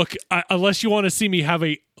 Look, unless you want to see me have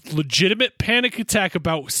a legitimate panic attack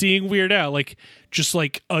about seeing Weird Al, like just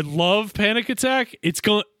like a love panic attack,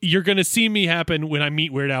 you're gonna see me happen when I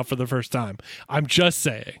meet Weird Al for the first time. I'm just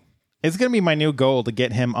saying. It's going to be my new goal to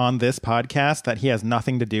get him on this podcast that he has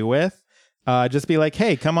nothing to do with. Just be like,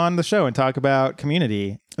 hey, come on the show and talk about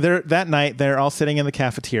Community. That night, they're all sitting in the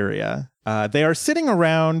cafeteria. They are sitting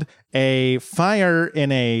around a fire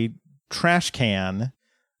in a trash can,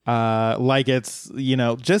 like it's,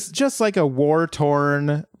 just like a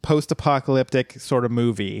war-torn, post-apocalyptic sort of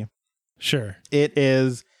movie. Sure. It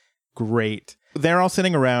is great. They're all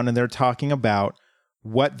sitting around and they're talking about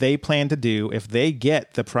what they plan to do if they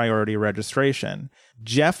get the priority registration.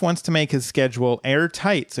 Jeff wants to make his schedule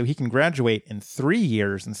airtight so he can graduate in 3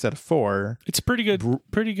 years instead of 4. It's pretty good.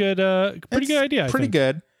 Pretty good idea. Pretty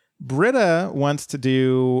good. Britta wants to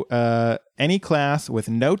do any class with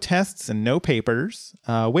no tests and no papers,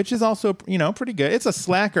 which is also, pretty good. It's a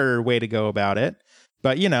slacker way to go about it,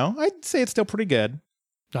 but I'd say it's still pretty good.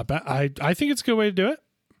 Not bad. I think it's a good way to do it.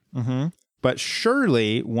 Mm-hmm. But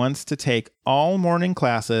Shirley wants to take all morning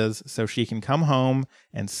classes so she can come home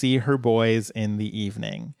and see her boys in the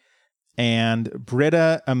evening. And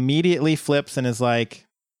Britta immediately flips and is like,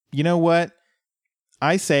 you know what?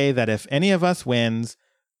 I say that if any of us wins,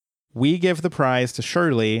 we give the prize to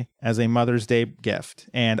Shirley as a Mother's Day gift.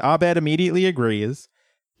 And Abed immediately agrees.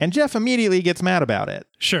 And Jeff immediately gets mad about it.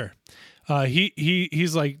 Sure.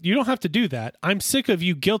 He's like, you don't have to do that. I'm sick of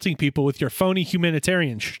you guilting people with your phony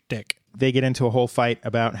humanitarian shtick. They get into a whole fight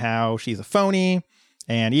about how she's a phony,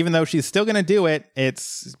 and even though she's still going to do it,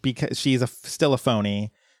 it's because she's still a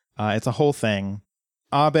phony. It's a whole thing.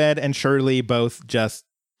 Abed and Shirley both just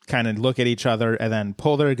kind of look at each other and then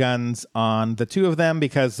pull their guns on the two of them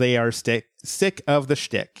because they are sick of the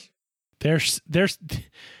shtick. There's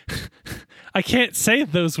I can't say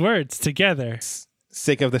those words together.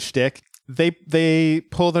 Sick of the shtick. They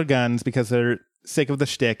pull their guns because they're sick of the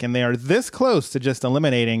shtick, and they are this close to just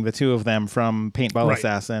eliminating the two of them from Paintball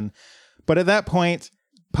Assassin. But at that point,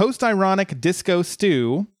 post-ironic Disco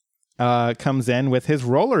Stu comes in with his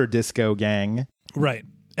roller disco gang. Right.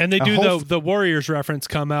 And they do the Warriors reference,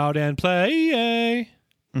 come out and play.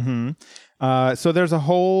 Mm-hmm. So there's a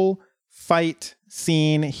whole fight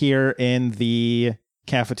scene here in the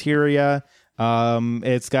cafeteria.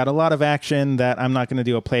 It's got a lot of action that I'm not going to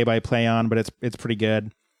do a play-by-play on, but it's pretty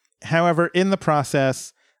good. However, in the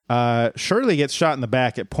process, Shirley gets shot in the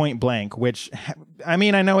back at point blank, which, I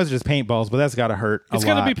mean, I know it's just paintballs, but that's got to hurt a lot. It's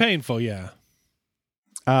going to be painful, yeah.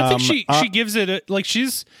 I think she gives it,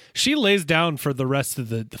 she lays down for the rest of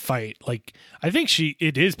the fight. Like, I think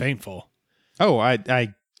it is painful. Oh,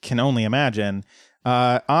 I can only imagine.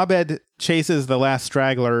 Abed chases the last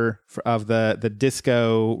straggler of the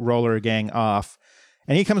disco roller gang off,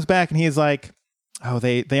 and he comes back and he's like, oh,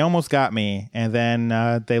 they almost got me. And then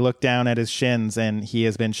they look down at his shins, and he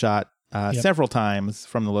has been shot several times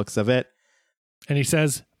from the looks of it. And he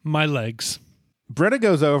says, my legs. Britta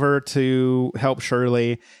goes over to help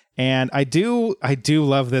Shirley, and I do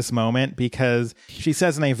love this moment because she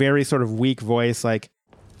says in a very sort of weak voice, like,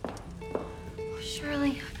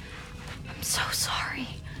 Shirley, I'm so sorry.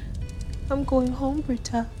 I'm going home,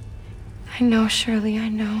 Britta. I know, Shirley, I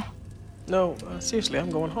know. No, seriously, I'm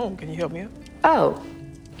going home. Can you help me out? Oh,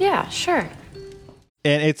 yeah, sure.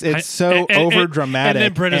 And it's so over dramatic. And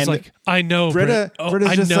then Britta's like, I know, Britta's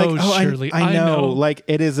just know, like, oh, Shirley, I know. Like,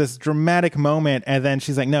 it is this dramatic moment, and then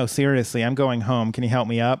she's like, no, seriously, I'm going home. Can you help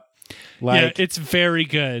me up? Like, yeah, it's very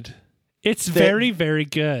good. It's very, very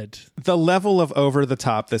good. The level of over the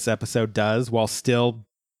top this episode does while still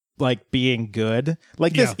like being good.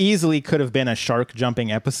 Like, this easily could have been a shark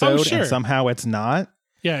jumping episode, and somehow it's not.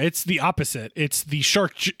 Yeah, it's the opposite. It's the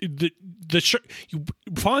shark. The shark.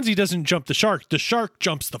 Fonzie doesn't jump the shark. The shark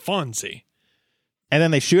jumps the Fonzie. And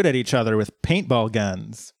then they shoot at each other with paintball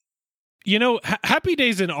guns. You know, Happy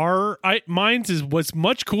Days in mine's was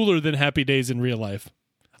much cooler than Happy Days in real life.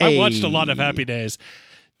 I watched a lot of Happy Days.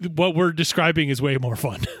 What we're describing is way more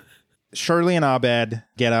fun. Shirley and Abed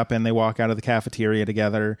get up and they walk out of the cafeteria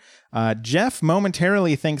together. Jeff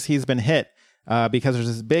momentarily thinks he's been hit. Because there's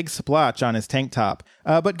this big splotch on his tank top.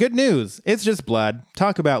 But good news, it's just blood.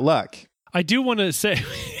 Talk about luck. I do want to say,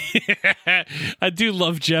 I do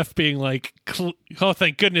love Jeff being like, oh,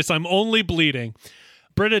 thank goodness, I'm only bleeding.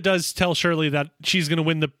 Britta does tell Shirley that she's going to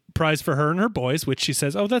win the prize for her and her boys, which she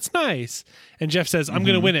says, oh, that's nice. And Jeff says, I'm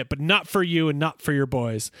going to win it, but not for you and not for your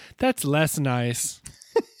boys. That's less nice.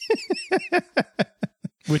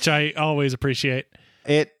 Which I always appreciate.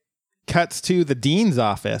 It cuts to the dean's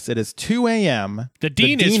office. It is 2 a.m. The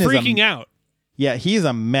dean is freaking out. Yeah, he's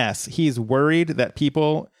a mess. He's worried that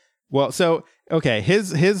people... Well, so Okay,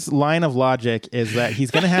 his line of logic is that he's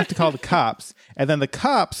going to have to call the cops, and then the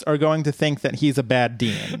cops are going to think that he's a bad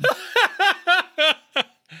dean.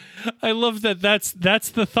 I love that. That's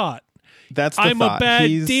the thought. That's the I'm thought. a bad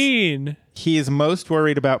dean. He is most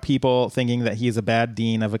worried about people thinking that he's a bad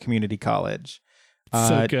dean of a community college.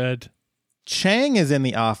 So good. Chang is in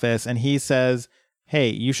the office, and he says, hey,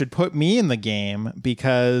 you should put me in the game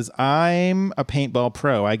because I'm a paintball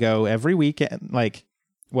pro. I go every weekend,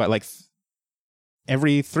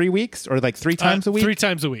 every 3 weeks or like 3 times a week? 3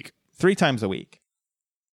 times a week. 3 times a week.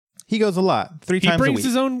 He goes a lot. 3 times a week. He brings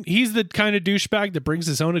his own. He's the kind of douchebag that brings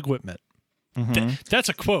his own equipment. That's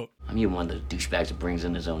a quote. I'm even one of the douchebags that brings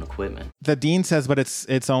in his own equipment. The dean says, but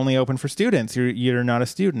it's only open for students. You're not a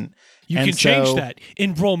student. You can change that.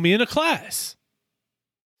 Enroll me in a class.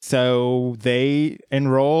 So they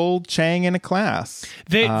enroll Chang in a class.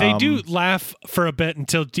 They do laugh for a bit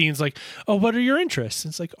until Dean's like, "Oh, what are your interests?"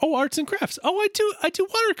 And it's like, "Oh, arts and crafts. Oh, I do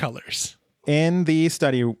watercolors." In the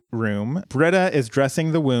study room, Britta is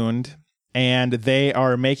dressing the wound, and they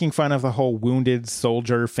are making fun of the whole wounded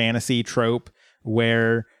soldier fantasy trope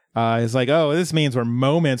where it's like, oh, this means we're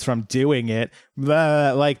moments from doing it.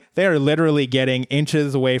 Blah, like they're literally getting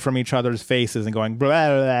inches away from each other's faces and going blah,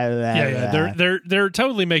 blah, blah, yeah. They're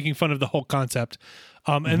totally making fun of the whole concept.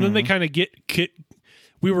 And then they kind of get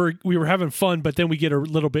we were having fun, but then we get a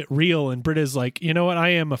little bit real, and Britta's like, you know what? I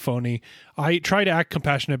am a phony. I try to act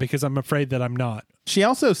compassionate because I'm afraid that I'm not. She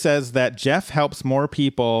also says that Jeff helps more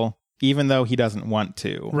people even though he doesn't want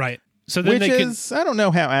to. Right. So then I don't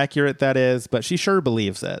know how accurate that is, but she sure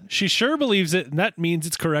believes it. She sure believes it, and that means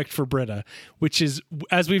it's correct for Britta, which is,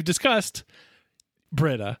 as we've discussed,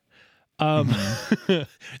 Britta.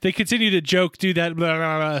 They continue to joke, do that blah,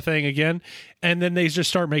 blah, blah thing again, and then they just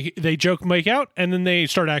start make out, and then they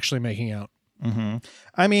start actually making out.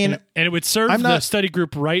 I mean, and it would serve the study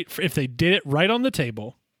group right if they did it right on the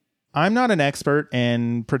table. I'm not an expert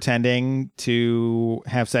in pretending to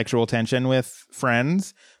have sexual tension with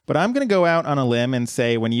friends, but I'm going to go out on a limb and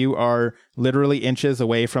say when you are literally inches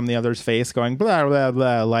away from the other's face going blah, blah,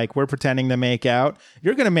 blah, like we're pretending to make out,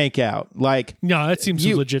 you're going to make out. Like, no, that seems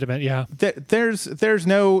legitimate. Yeah. There's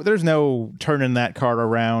no turning that card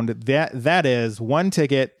around. That is one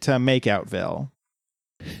ticket to Makeoutville.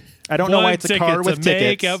 I don't know why it's a car with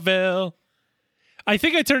tickets. Makeoutville. I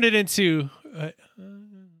think I turned it into...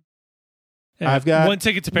 I've got one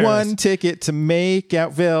ticket to Paris. One ticket to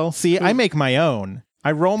Makeoutville. See, I make my own.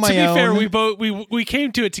 I roll my own. To be fair, we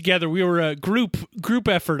came to it together. We were a group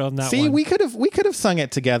effort on that one. See, we could have sung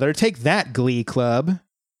it together. Take that, Glee Club.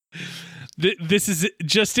 This is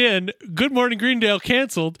just in. Good Morning Greendale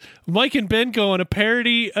canceled. Mike and Ben go on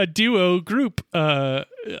a duo group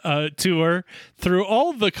tour through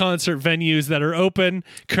all the concert venues that are open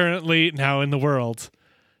currently now in the world.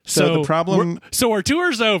 So our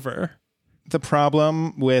tour's over. The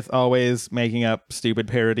problem with always making up stupid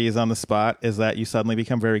parodies on the spot is that you suddenly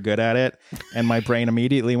become very good at it. And my brain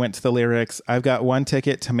immediately went to the lyrics. I've got one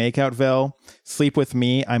ticket to Makeoutville. Sleep with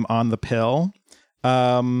me. I'm on the pill.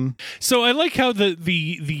 So I like how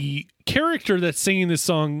the character that's singing this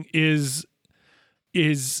song is.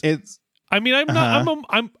 I mean,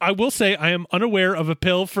 I will say I am unaware of a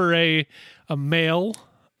pill for a male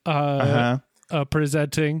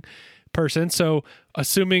presenting person. So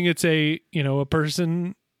assuming it's a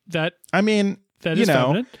person that is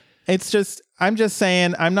feminine. It's just I'm just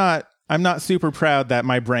saying I'm not super proud that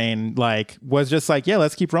my brain was just like, yeah,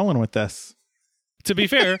 let's keep rolling with this. To be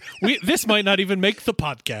fair, this might not even make the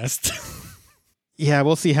podcast. Yeah,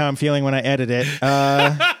 we'll see how I'm feeling when I edit it.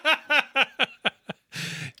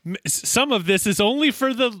 Some of this is only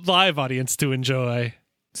for the live audience to enjoy.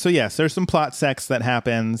 So yes, there's some plot sex that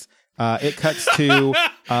happens. It cuts to sorry,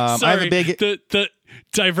 I have a big the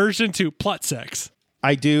diversion to plot sex.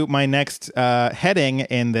 I do. My next heading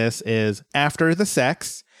in this is after the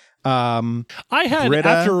sex. I had Britta,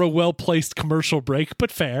 after a well-placed commercial break,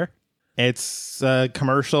 but fair. It's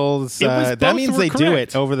commercials. That means they do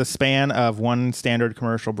it over the span of one standard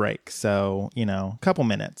commercial break. So, a couple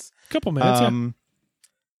minutes. Yeah.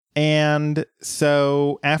 And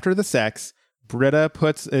so after the sex, Britta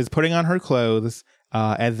is putting on her clothes,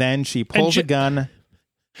 and then she pulls a gun.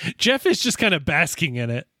 Jeff is just kind of basking in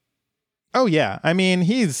it. Oh yeah, I mean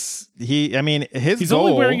his goal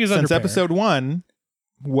only wearing his since underpair. episode 1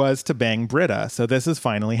 was to bang Britta, so this has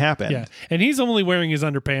finally happened. Yeah, and he's only wearing his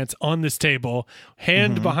underpants on this table,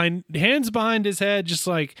 hands behind his head, just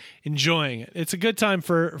like enjoying it. It's a good time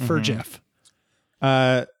for Jeff.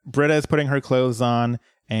 Britta is putting her clothes on,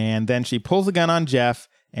 and then she pulls a gun on Jeff,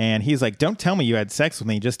 and he's like, "Don't tell me you had sex with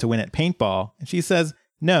me just to win at paintball." And she says,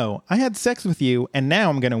 No, I had sex with you, and now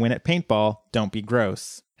I'm going to win at paintball. Don't be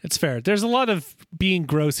gross. It's fair. There's a lot of being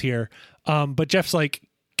gross here. But Jeff's like,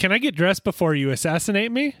 can I get dressed before you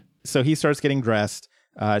assassinate me? So he starts getting dressed.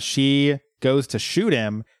 She goes to shoot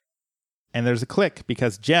him, and there's a click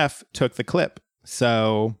because Jeff took the clip.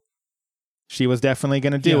 So she was definitely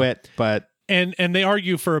going to do it, but... And they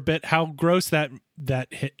argue for a bit how gross that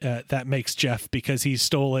makes Jeff, because he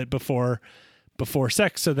stole it before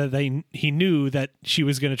sex, so that he knew that she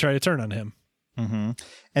was going to try to turn on him. Mm-hmm.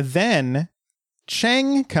 And then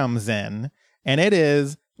Cheng comes in, and it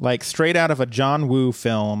is like straight out of a John Woo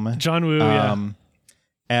film. John Woo,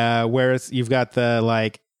 whereas you've got the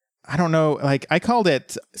like, I don't know, like I called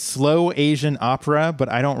it slow Asian opera, but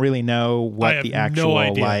I don't really know what the actual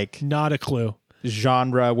like, not a clue,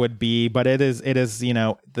 genre would be, but it is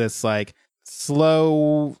this like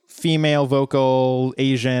slow female vocal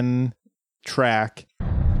Asian track.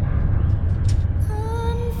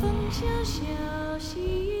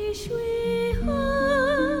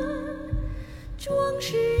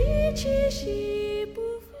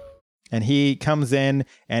 And he comes in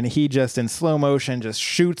and he just in slow motion just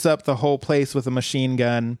shoots up the whole place with a machine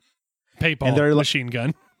gun. Paintball machine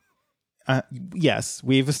gun. Yes,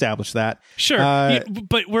 we've established that. Sure,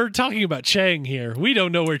 but we're talking about Chang here. We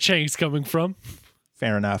don't know where Chang's coming from.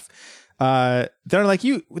 Fair enough. They're like,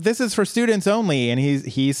 this is for students only. And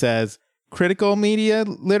he says, critical media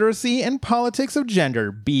literacy and politics of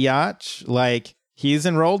gender, biatch. Like, he's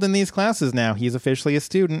enrolled in these classes now. He's officially a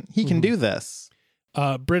student. He can do this.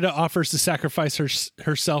 Britta offers to sacrifice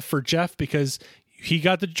herself for Jeff because he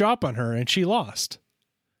got the drop on her and she lost.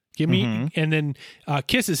 And then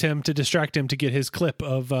kisses him to distract him to get his clip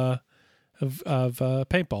of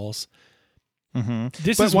paintballs.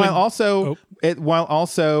 Mm-hmm. While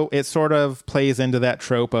also it sort of plays into that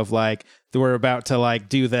trope of like we're about to like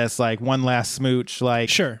do this like one last smooch. Like,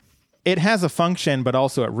 sure, it has a function, but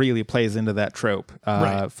also it really plays into that trope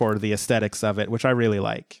for the aesthetics of it, which I really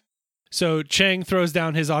like. So Chang throws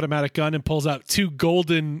down his automatic gun and pulls out 2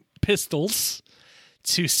 golden pistols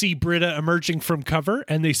to see Britta emerging from cover,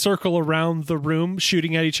 and they circle around the room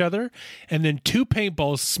shooting at each other, and then 2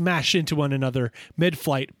 paintballs smash into one another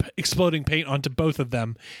mid-flight, exploding paint onto both of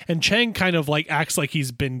them, and Chang kind of like acts like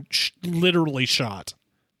he's been literally shot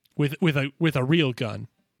with a real gun.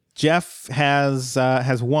 Jeff has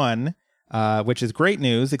won, which is great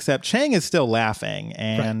news, except Chang is still laughing,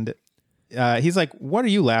 and he's like, what are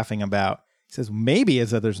you laughing about? He says, maybe is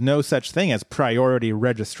that there's no such thing as priority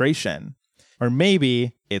registration. Or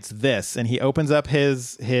maybe it's this. And he opens up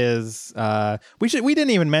his we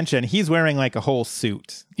didn't even mention he's wearing like a whole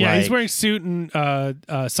suit. Yeah, like, he's wearing suit and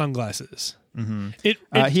sunglasses. Mm-hmm.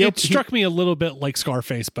 It struck me a little bit like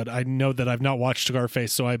Scarface, but I know that I've not watched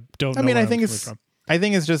Scarface, so I don't know. I mean, I think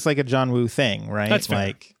it's just like a John Woo thing, right? That's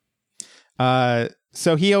fair. Like,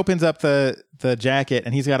 so he opens up the jacket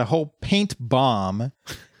and he's got a whole paint bomb.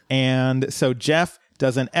 And so Jeff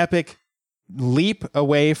does an epic leap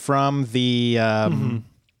away from the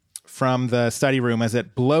study room as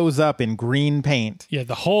it blows up in green paint. Yeah,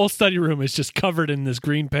 the whole study room is just covered in this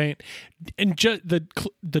green paint, and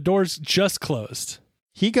the doors just closed.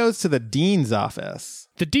 He goes to the dean's office.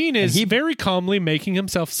 The dean is very calmly making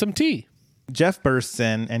himself some tea. Jeff bursts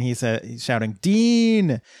in and he's shouting,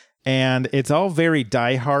 "Dean!" And it's all very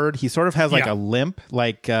Die Hard. He sort of has like a limp,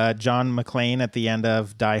 like John McClane at the end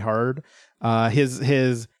of Die Hard.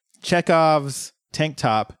 His Chekhov's tank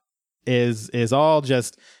top is all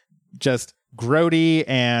just grody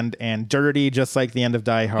and dirty, just like the end of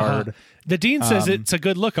Die Hard. The dean says it's a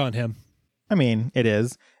good look on him. I mean, it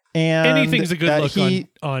is. And anything's a good look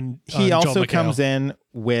on he Joel also McHale. comes in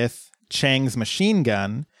with Chang's machine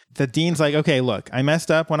gun. The dean's like, okay, look, I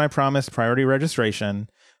messed up when I promised priority registration,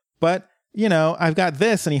 but I've got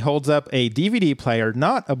this, and he holds up a DVD player,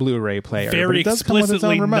 not a Blu-ray player. Very but it does come with its own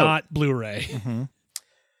explicitly remote. not Blu-ray. Mm-hmm.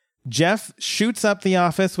 Jeff shoots up the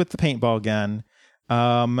office with the paintball gun,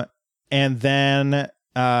 and then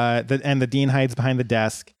the dean hides behind the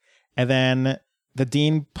desk, and then the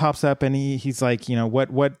dean pops up and he's like,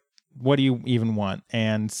 what do you even want?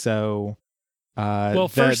 And so,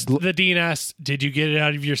 first the dean asks, "Did you get it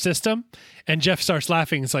out of your system?" And Jeff starts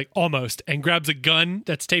laughing. It's like almost, and grabs a gun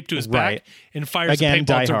that's taped to his back and fires a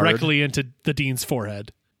paintball directly into the dean's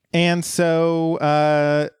forehead. And so,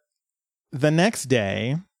 the next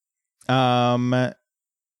day,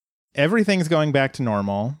 everything's going back to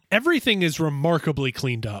normal. Everything is remarkably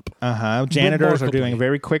cleaned up. Janitors are doing a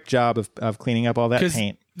very quick job of cleaning up all that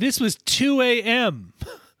paint. This was 2 a.m.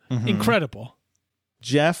 Mm-hmm. Incredible.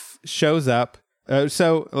 Jeff shows up.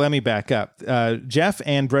 So let me back up. Jeff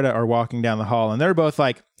and Britta are walking down the hall, and they're both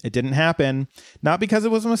like It didn't happen. Not because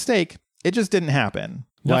it was a mistake. It just didn't happen.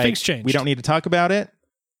 Nothing's changed. We don't need to talk about it.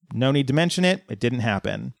 No need to mention it. It didn't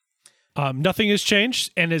happen. Nothing has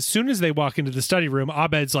changed. And as soon as they walk into the study room,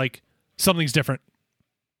 Abed's like, something's different.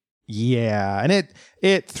 Yeah. And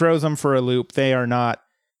it throws them for a loop. They are not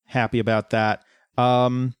happy about that.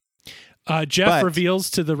 Jeff reveals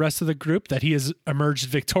to the rest of the group that he has emerged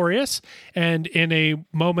victorious, and in a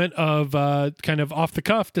moment of kind of off the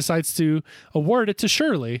cuff, decides to award it to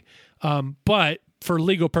Shirley. But for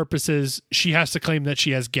legal purposes, she has to claim that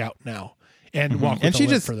she has gout now and walk with and a she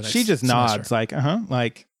limp just for the next she just semester. nods like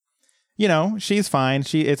like, you know, she's fine.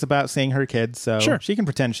 It's about seeing her kids, so Sure. she can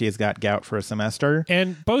pretend she has got gout for a semester.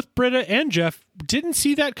 And both Britta and Jeff didn't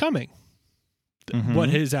see that coming. What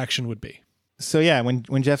his action would be. So yeah,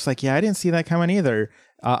 when Jeff's like, yeah, I didn't see that coming either.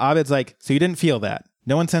 Abed's like, so you didn't feel that?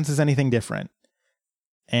 No one senses anything different.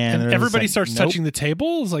 And everybody like, starts nope. touching the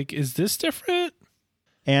table. It's like, is this different?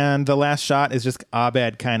 And the last shot is just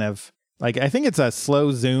Abed kind of like, I think it's a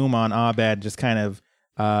slow zoom on Abed, just kind of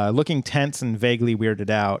looking tense and vaguely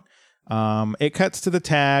weirded out. It cuts to the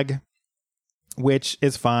tag, which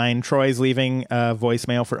is fine. Troy's leaving a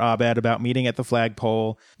voicemail for Abed about meeting at the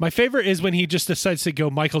flagpole. My favorite is when he just decides to go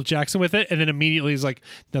Michael Jackson with it, and then immediately he's like,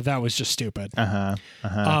 no, that was just stupid.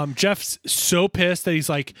 Jeff's so pissed that he's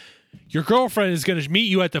like, your girlfriend is going to meet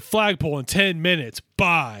you at the flagpole in 10 minutes.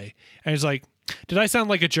 Bye. And he's like, did I sound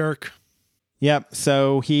like a jerk? Yep.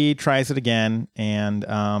 So he tries it again, and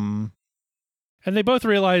they both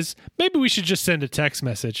realize maybe we should just send a text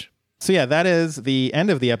message. So yeah, that is the end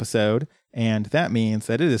of the episode, and that means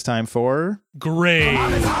that it is time for Great.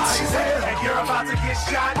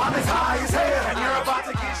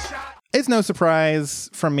 It's no surprise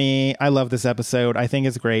from me. I love this episode. I think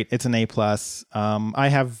it's great. It's an A+. I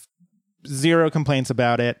have zero complaints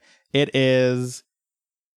about it. It is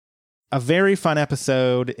a very fun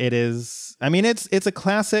episode. It is, I mean, it's a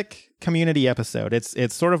classic Community episode.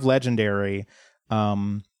 It's sort of legendary.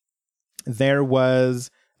 There was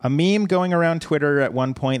a meme going around Twitter at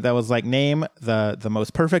one point that was like, name the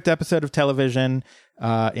most perfect episode of television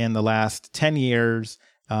in the last 10 years.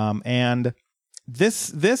 And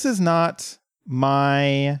this is not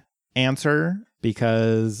my answer,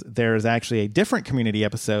 because there's actually a different Community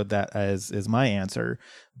episode that is my answer.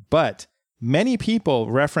 But many people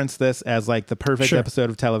reference this as like the perfect episode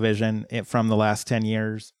of television from the last 10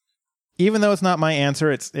 years. Even though it's not my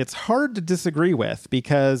answer, it's hard to disagree with,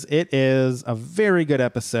 because it is a very good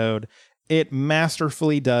episode. It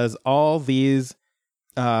masterfully does all these.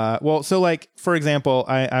 So like, for example,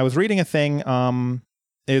 I was reading a thing,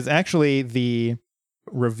 is actually the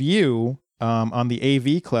review on the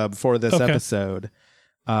AV Club for this episode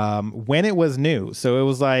when it was new. So it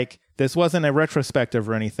was like, this wasn't a retrospective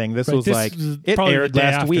or anything. This was like, it aired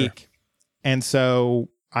last week. And so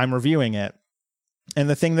I'm reviewing it. And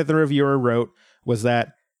the thing that the reviewer wrote was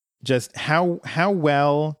that just how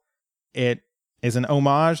well it is an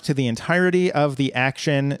homage to the entirety of the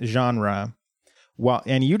action genre.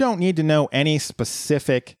 And you don't need to know any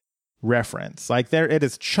specific reference. Like it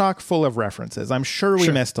is chock full of references. I'm sure we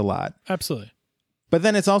missed a lot. Absolutely. But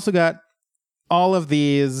then it's also got all of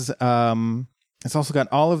these other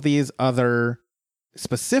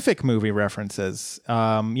specific movie references.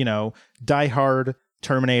 Die Hard,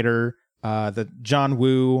 Terminator, the John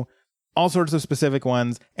Woo, all sorts of specific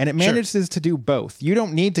ones, and it manages to do both. You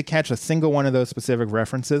don't need to catch a single one of those specific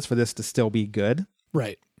references for this to still be good.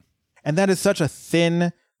 Right. And that is such a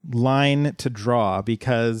thin line to draw,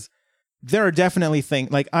 because there are definitely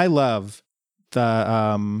things like, I love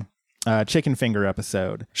the chicken finger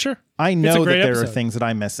episode. Sure. I know that there are things that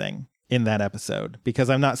I'm missing in that episode because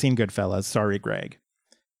I've not seen Goodfellas. Sorry, Greg.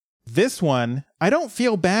 This one, I don't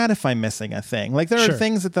feel bad if I'm missing a thing. Like there are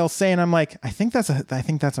things that they'll say and I'm like, I think that's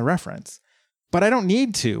a reference. But I don't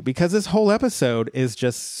need to, because this whole episode is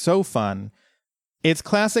just so fun. It's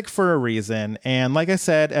classic for a reason. And like I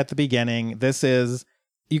said at the beginning,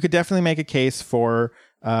 you could definitely make a case for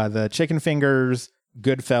the Chicken Fingers,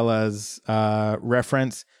 Goodfellas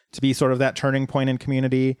reference to be sort of that turning point in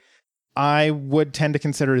Community. I would tend to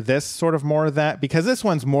consider this sort of more of that, because this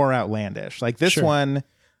one's more outlandish. Like this one,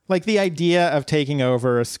 like the idea of taking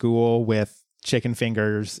over a school with chicken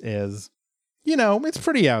fingers is, it's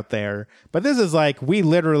pretty out there. But this is like, we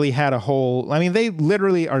literally had they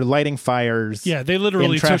literally are lighting fires. Yeah, they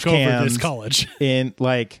literally took over this college. It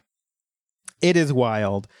is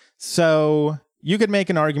wild. So you could make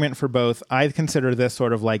an argument for both. I consider this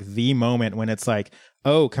sort of like the moment when it's like,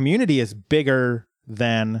 oh, Community is bigger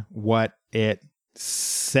than what it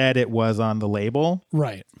said it was on the label.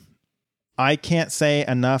 Right. I can't say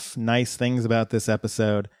enough nice things about this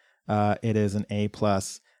episode. It is an A+.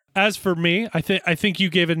 as for me, I think you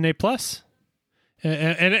gave it an A+.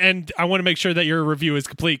 And I want to make sure that your review is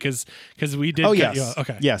complete because we did. Oh, yes.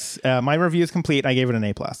 Okay. Yes. My review is complete. I gave it an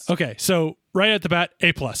A+. Okay. So right at the bat,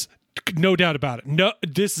 A+. No doubt about it. No,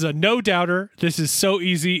 this is a no doubter. This is so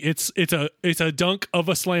easy. It's a dunk of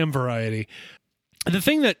a slam variety. The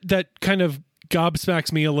thing that kind of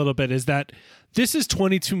gobsmacks me a little bit is that this is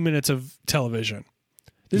 22 minutes of television.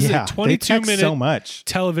 This is a 22-minute so much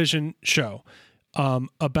television show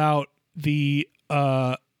about the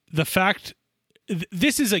fact.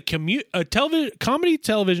 This is a comedy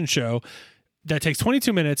television show that takes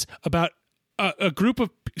 22 minutes about a group of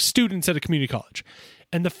students at a community college.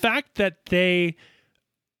 And the fact that they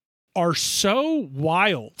are so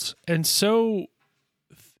wild and so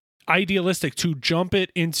idealistic to jump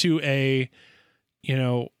it into an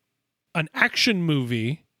action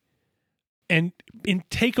movie and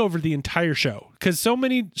take over the entire show, because so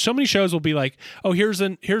many shows will be like, oh, here's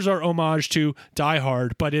our homage to Die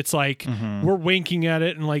Hard, but it's like we're winking at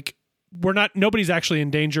it and like nobody's actually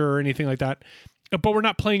in danger or anything like that, but we're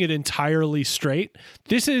not playing it entirely straight.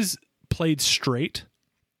 This is played straight,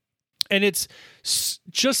 and it's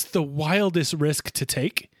just the wildest risk to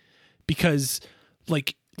take, because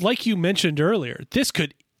like you mentioned earlier, this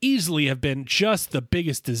could easily have been just the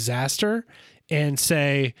biggest disaster and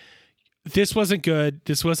say, this wasn't good,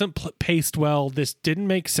 this wasn't paced well, this didn't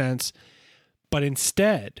make sense. But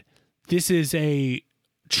instead, this is a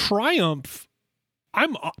triumph.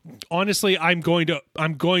 I'm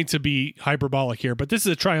going to be hyperbolic here, but this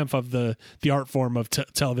is a triumph of the art form of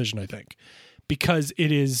television, I think, because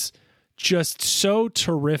it is just so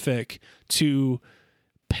terrific to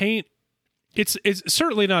paint. It's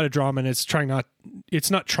certainly not a drama, and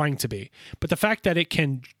it's not trying to be, but the fact that it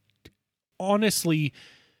can honestly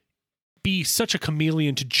be such a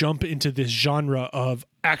chameleon to jump into this genre of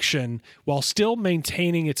action while still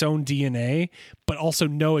maintaining its own DNA, but also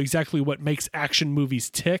know exactly what makes action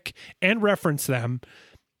movies tick and reference them,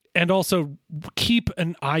 and also keep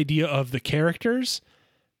an idea of the characters.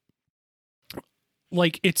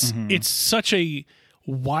 Like it's such a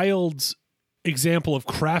wild example of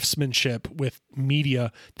craftsmanship with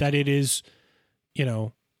media that it is,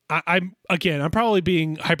 I'm probably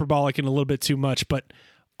being hyperbolic and a little bit too much, but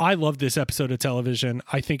I love this episode of television.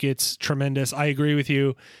 I think it's tremendous. I agree with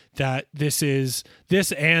you that this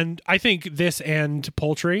and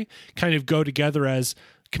Poultry kind of go together, as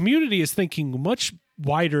Community is thinking much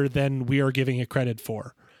wider than we are giving it credit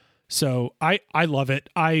for. So I love it.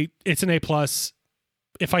 It's an A+.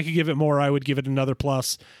 If I could give it more, I would give it another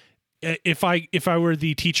plus. If I were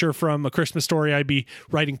the teacher from A Christmas Story, I'd be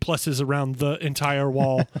writing pluses around the entire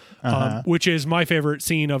wall, which is my favorite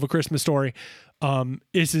scene of A Christmas Story.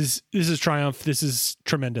 This is triumph. This is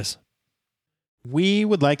tremendous. We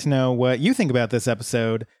would like to know what you think about this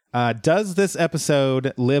episode. Does this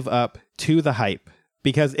episode live up to the hype?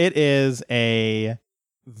 Because it is a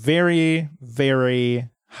very, very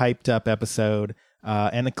hyped up episode.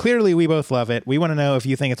 And clearly we both love it. We want to know if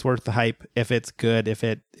you think it's worth the hype, if it's good, if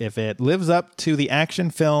it lives up to the action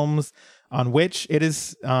films on which it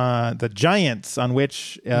is, the giants on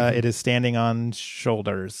which it is standing on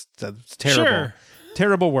shoulders. That's terrible. Sure.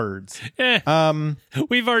 Terrible words.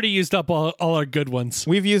 We've already used up all our good ones.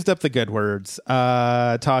 We've used up the good words,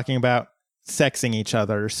 talking about sexing each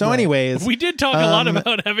other. So right. Anyways. We did talk a lot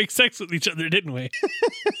about having sex with each other, didn't we?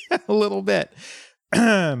 A little bit.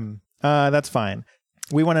 That's fine.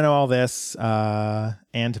 We want to know all this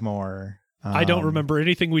and more. I don't remember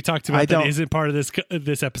anything we talked about that isn't part of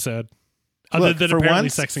this episode. Other than apparently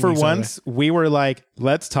sexing for once, we were like,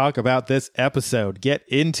 let's talk about this episode. Get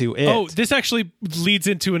into it. Oh, this actually leads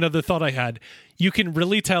into another thought I had. You can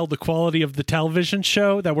really tell the quality of the television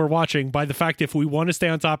show that we're watching by the fact if we want to stay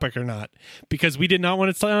on topic or not. Because we did not want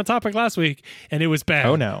to stay on topic last week, and it was bad.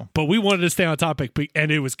 Oh, no. But we wanted to stay on topic,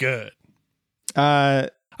 and it was good. I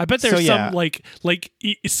bet there's some like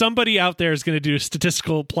somebody out there is going to do a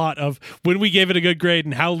statistical plot of when we gave it a good grade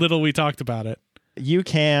and how little we talked about it. You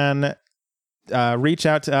can reach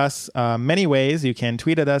out to us many ways. You can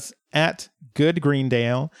tweet at us at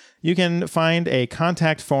GoodGreendale. You can find a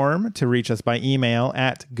contact form to reach us by email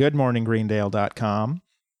at goodmorninggreendale.com.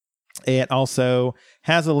 It also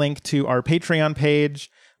has a link to our Patreon page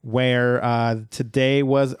where today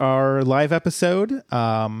was our live episode.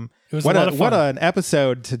 It was what an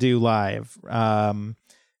episode to do live. $5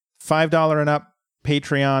 and up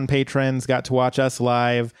Patreon patrons got to watch us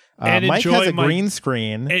live. Mike has a green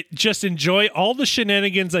screen. Just enjoy all the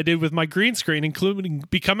shenanigans I did with my green screen, including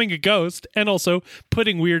becoming a ghost and also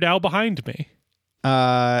putting Weird Al behind me.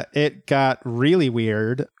 It got really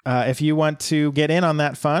weird. If you want to get in on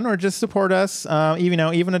that fun or just support us, even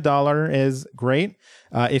 $1 is great.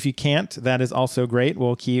 If you can't, that is also great.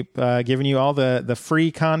 We'll keep giving you all the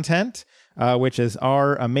free content, which is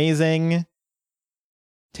our amazing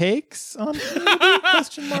takes on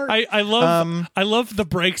question mark. I love the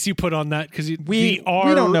breaks you put on that because we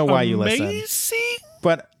don't know why amazing. You listen,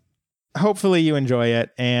 but hopefully you enjoy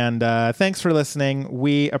it. And thanks for listening.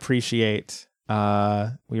 We appreciate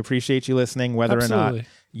you listening, whether Absolutely. or not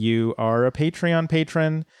you are a Patreon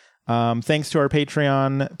patron. Thanks to our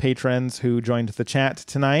Patreon patrons who joined the chat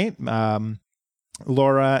tonight.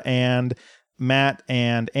 Laura and Matt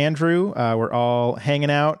and Andrew were all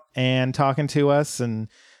hanging out and talking to us, and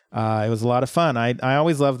it was a lot of fun. I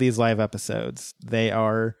always love these live episodes. They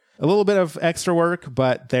are a little bit of extra work,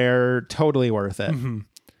 but they're totally worth it. Mm-hmm.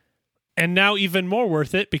 And now even more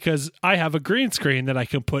worth it because I have a green screen that I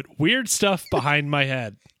can put weird stuff behind my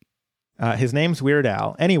head. His name's Weird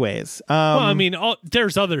Al. Anyways. Well, I mean,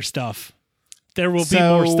 there's other stuff. There will be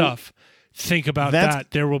more stuff. Think about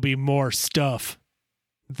that. There will be more stuff.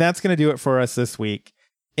 That's going to do it for us this week.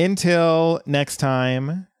 Until next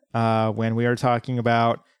time, when we are talking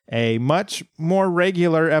about a much more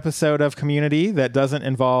regular episode of Community that doesn't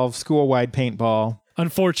involve school-wide paintball.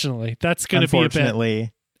 Unfortunately, that's going to be a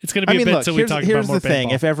bit. It's going to be a bit look, till we talk about more paintball. Here's the thing.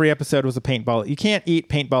 If every episode was a paintball, you can't eat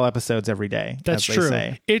paintball episodes every day. That's as true.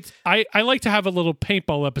 They say. I like to have a little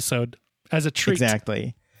paintball episode as a treat.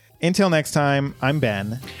 Exactly. Until next time, I'm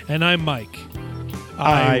Ben. And I'm Mike.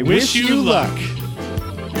 I wish you luck.